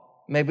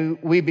all. May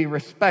we be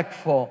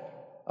respectful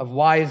of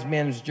wise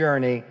men's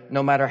journey,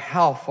 no matter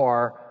how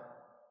far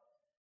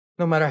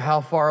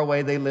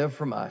away they live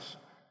from us.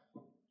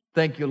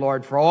 Thank you,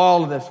 Lord, for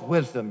all of this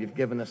wisdom you've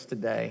given us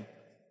today.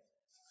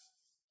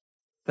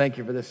 Thank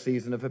you for this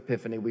season of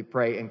Epiphany, we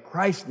pray in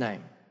Christ's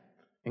name.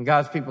 And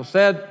God's people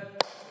said,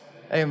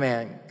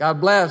 amen. God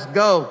bless.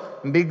 Go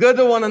and be good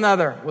to one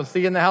another. We'll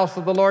see you in the house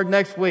of the Lord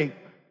next week.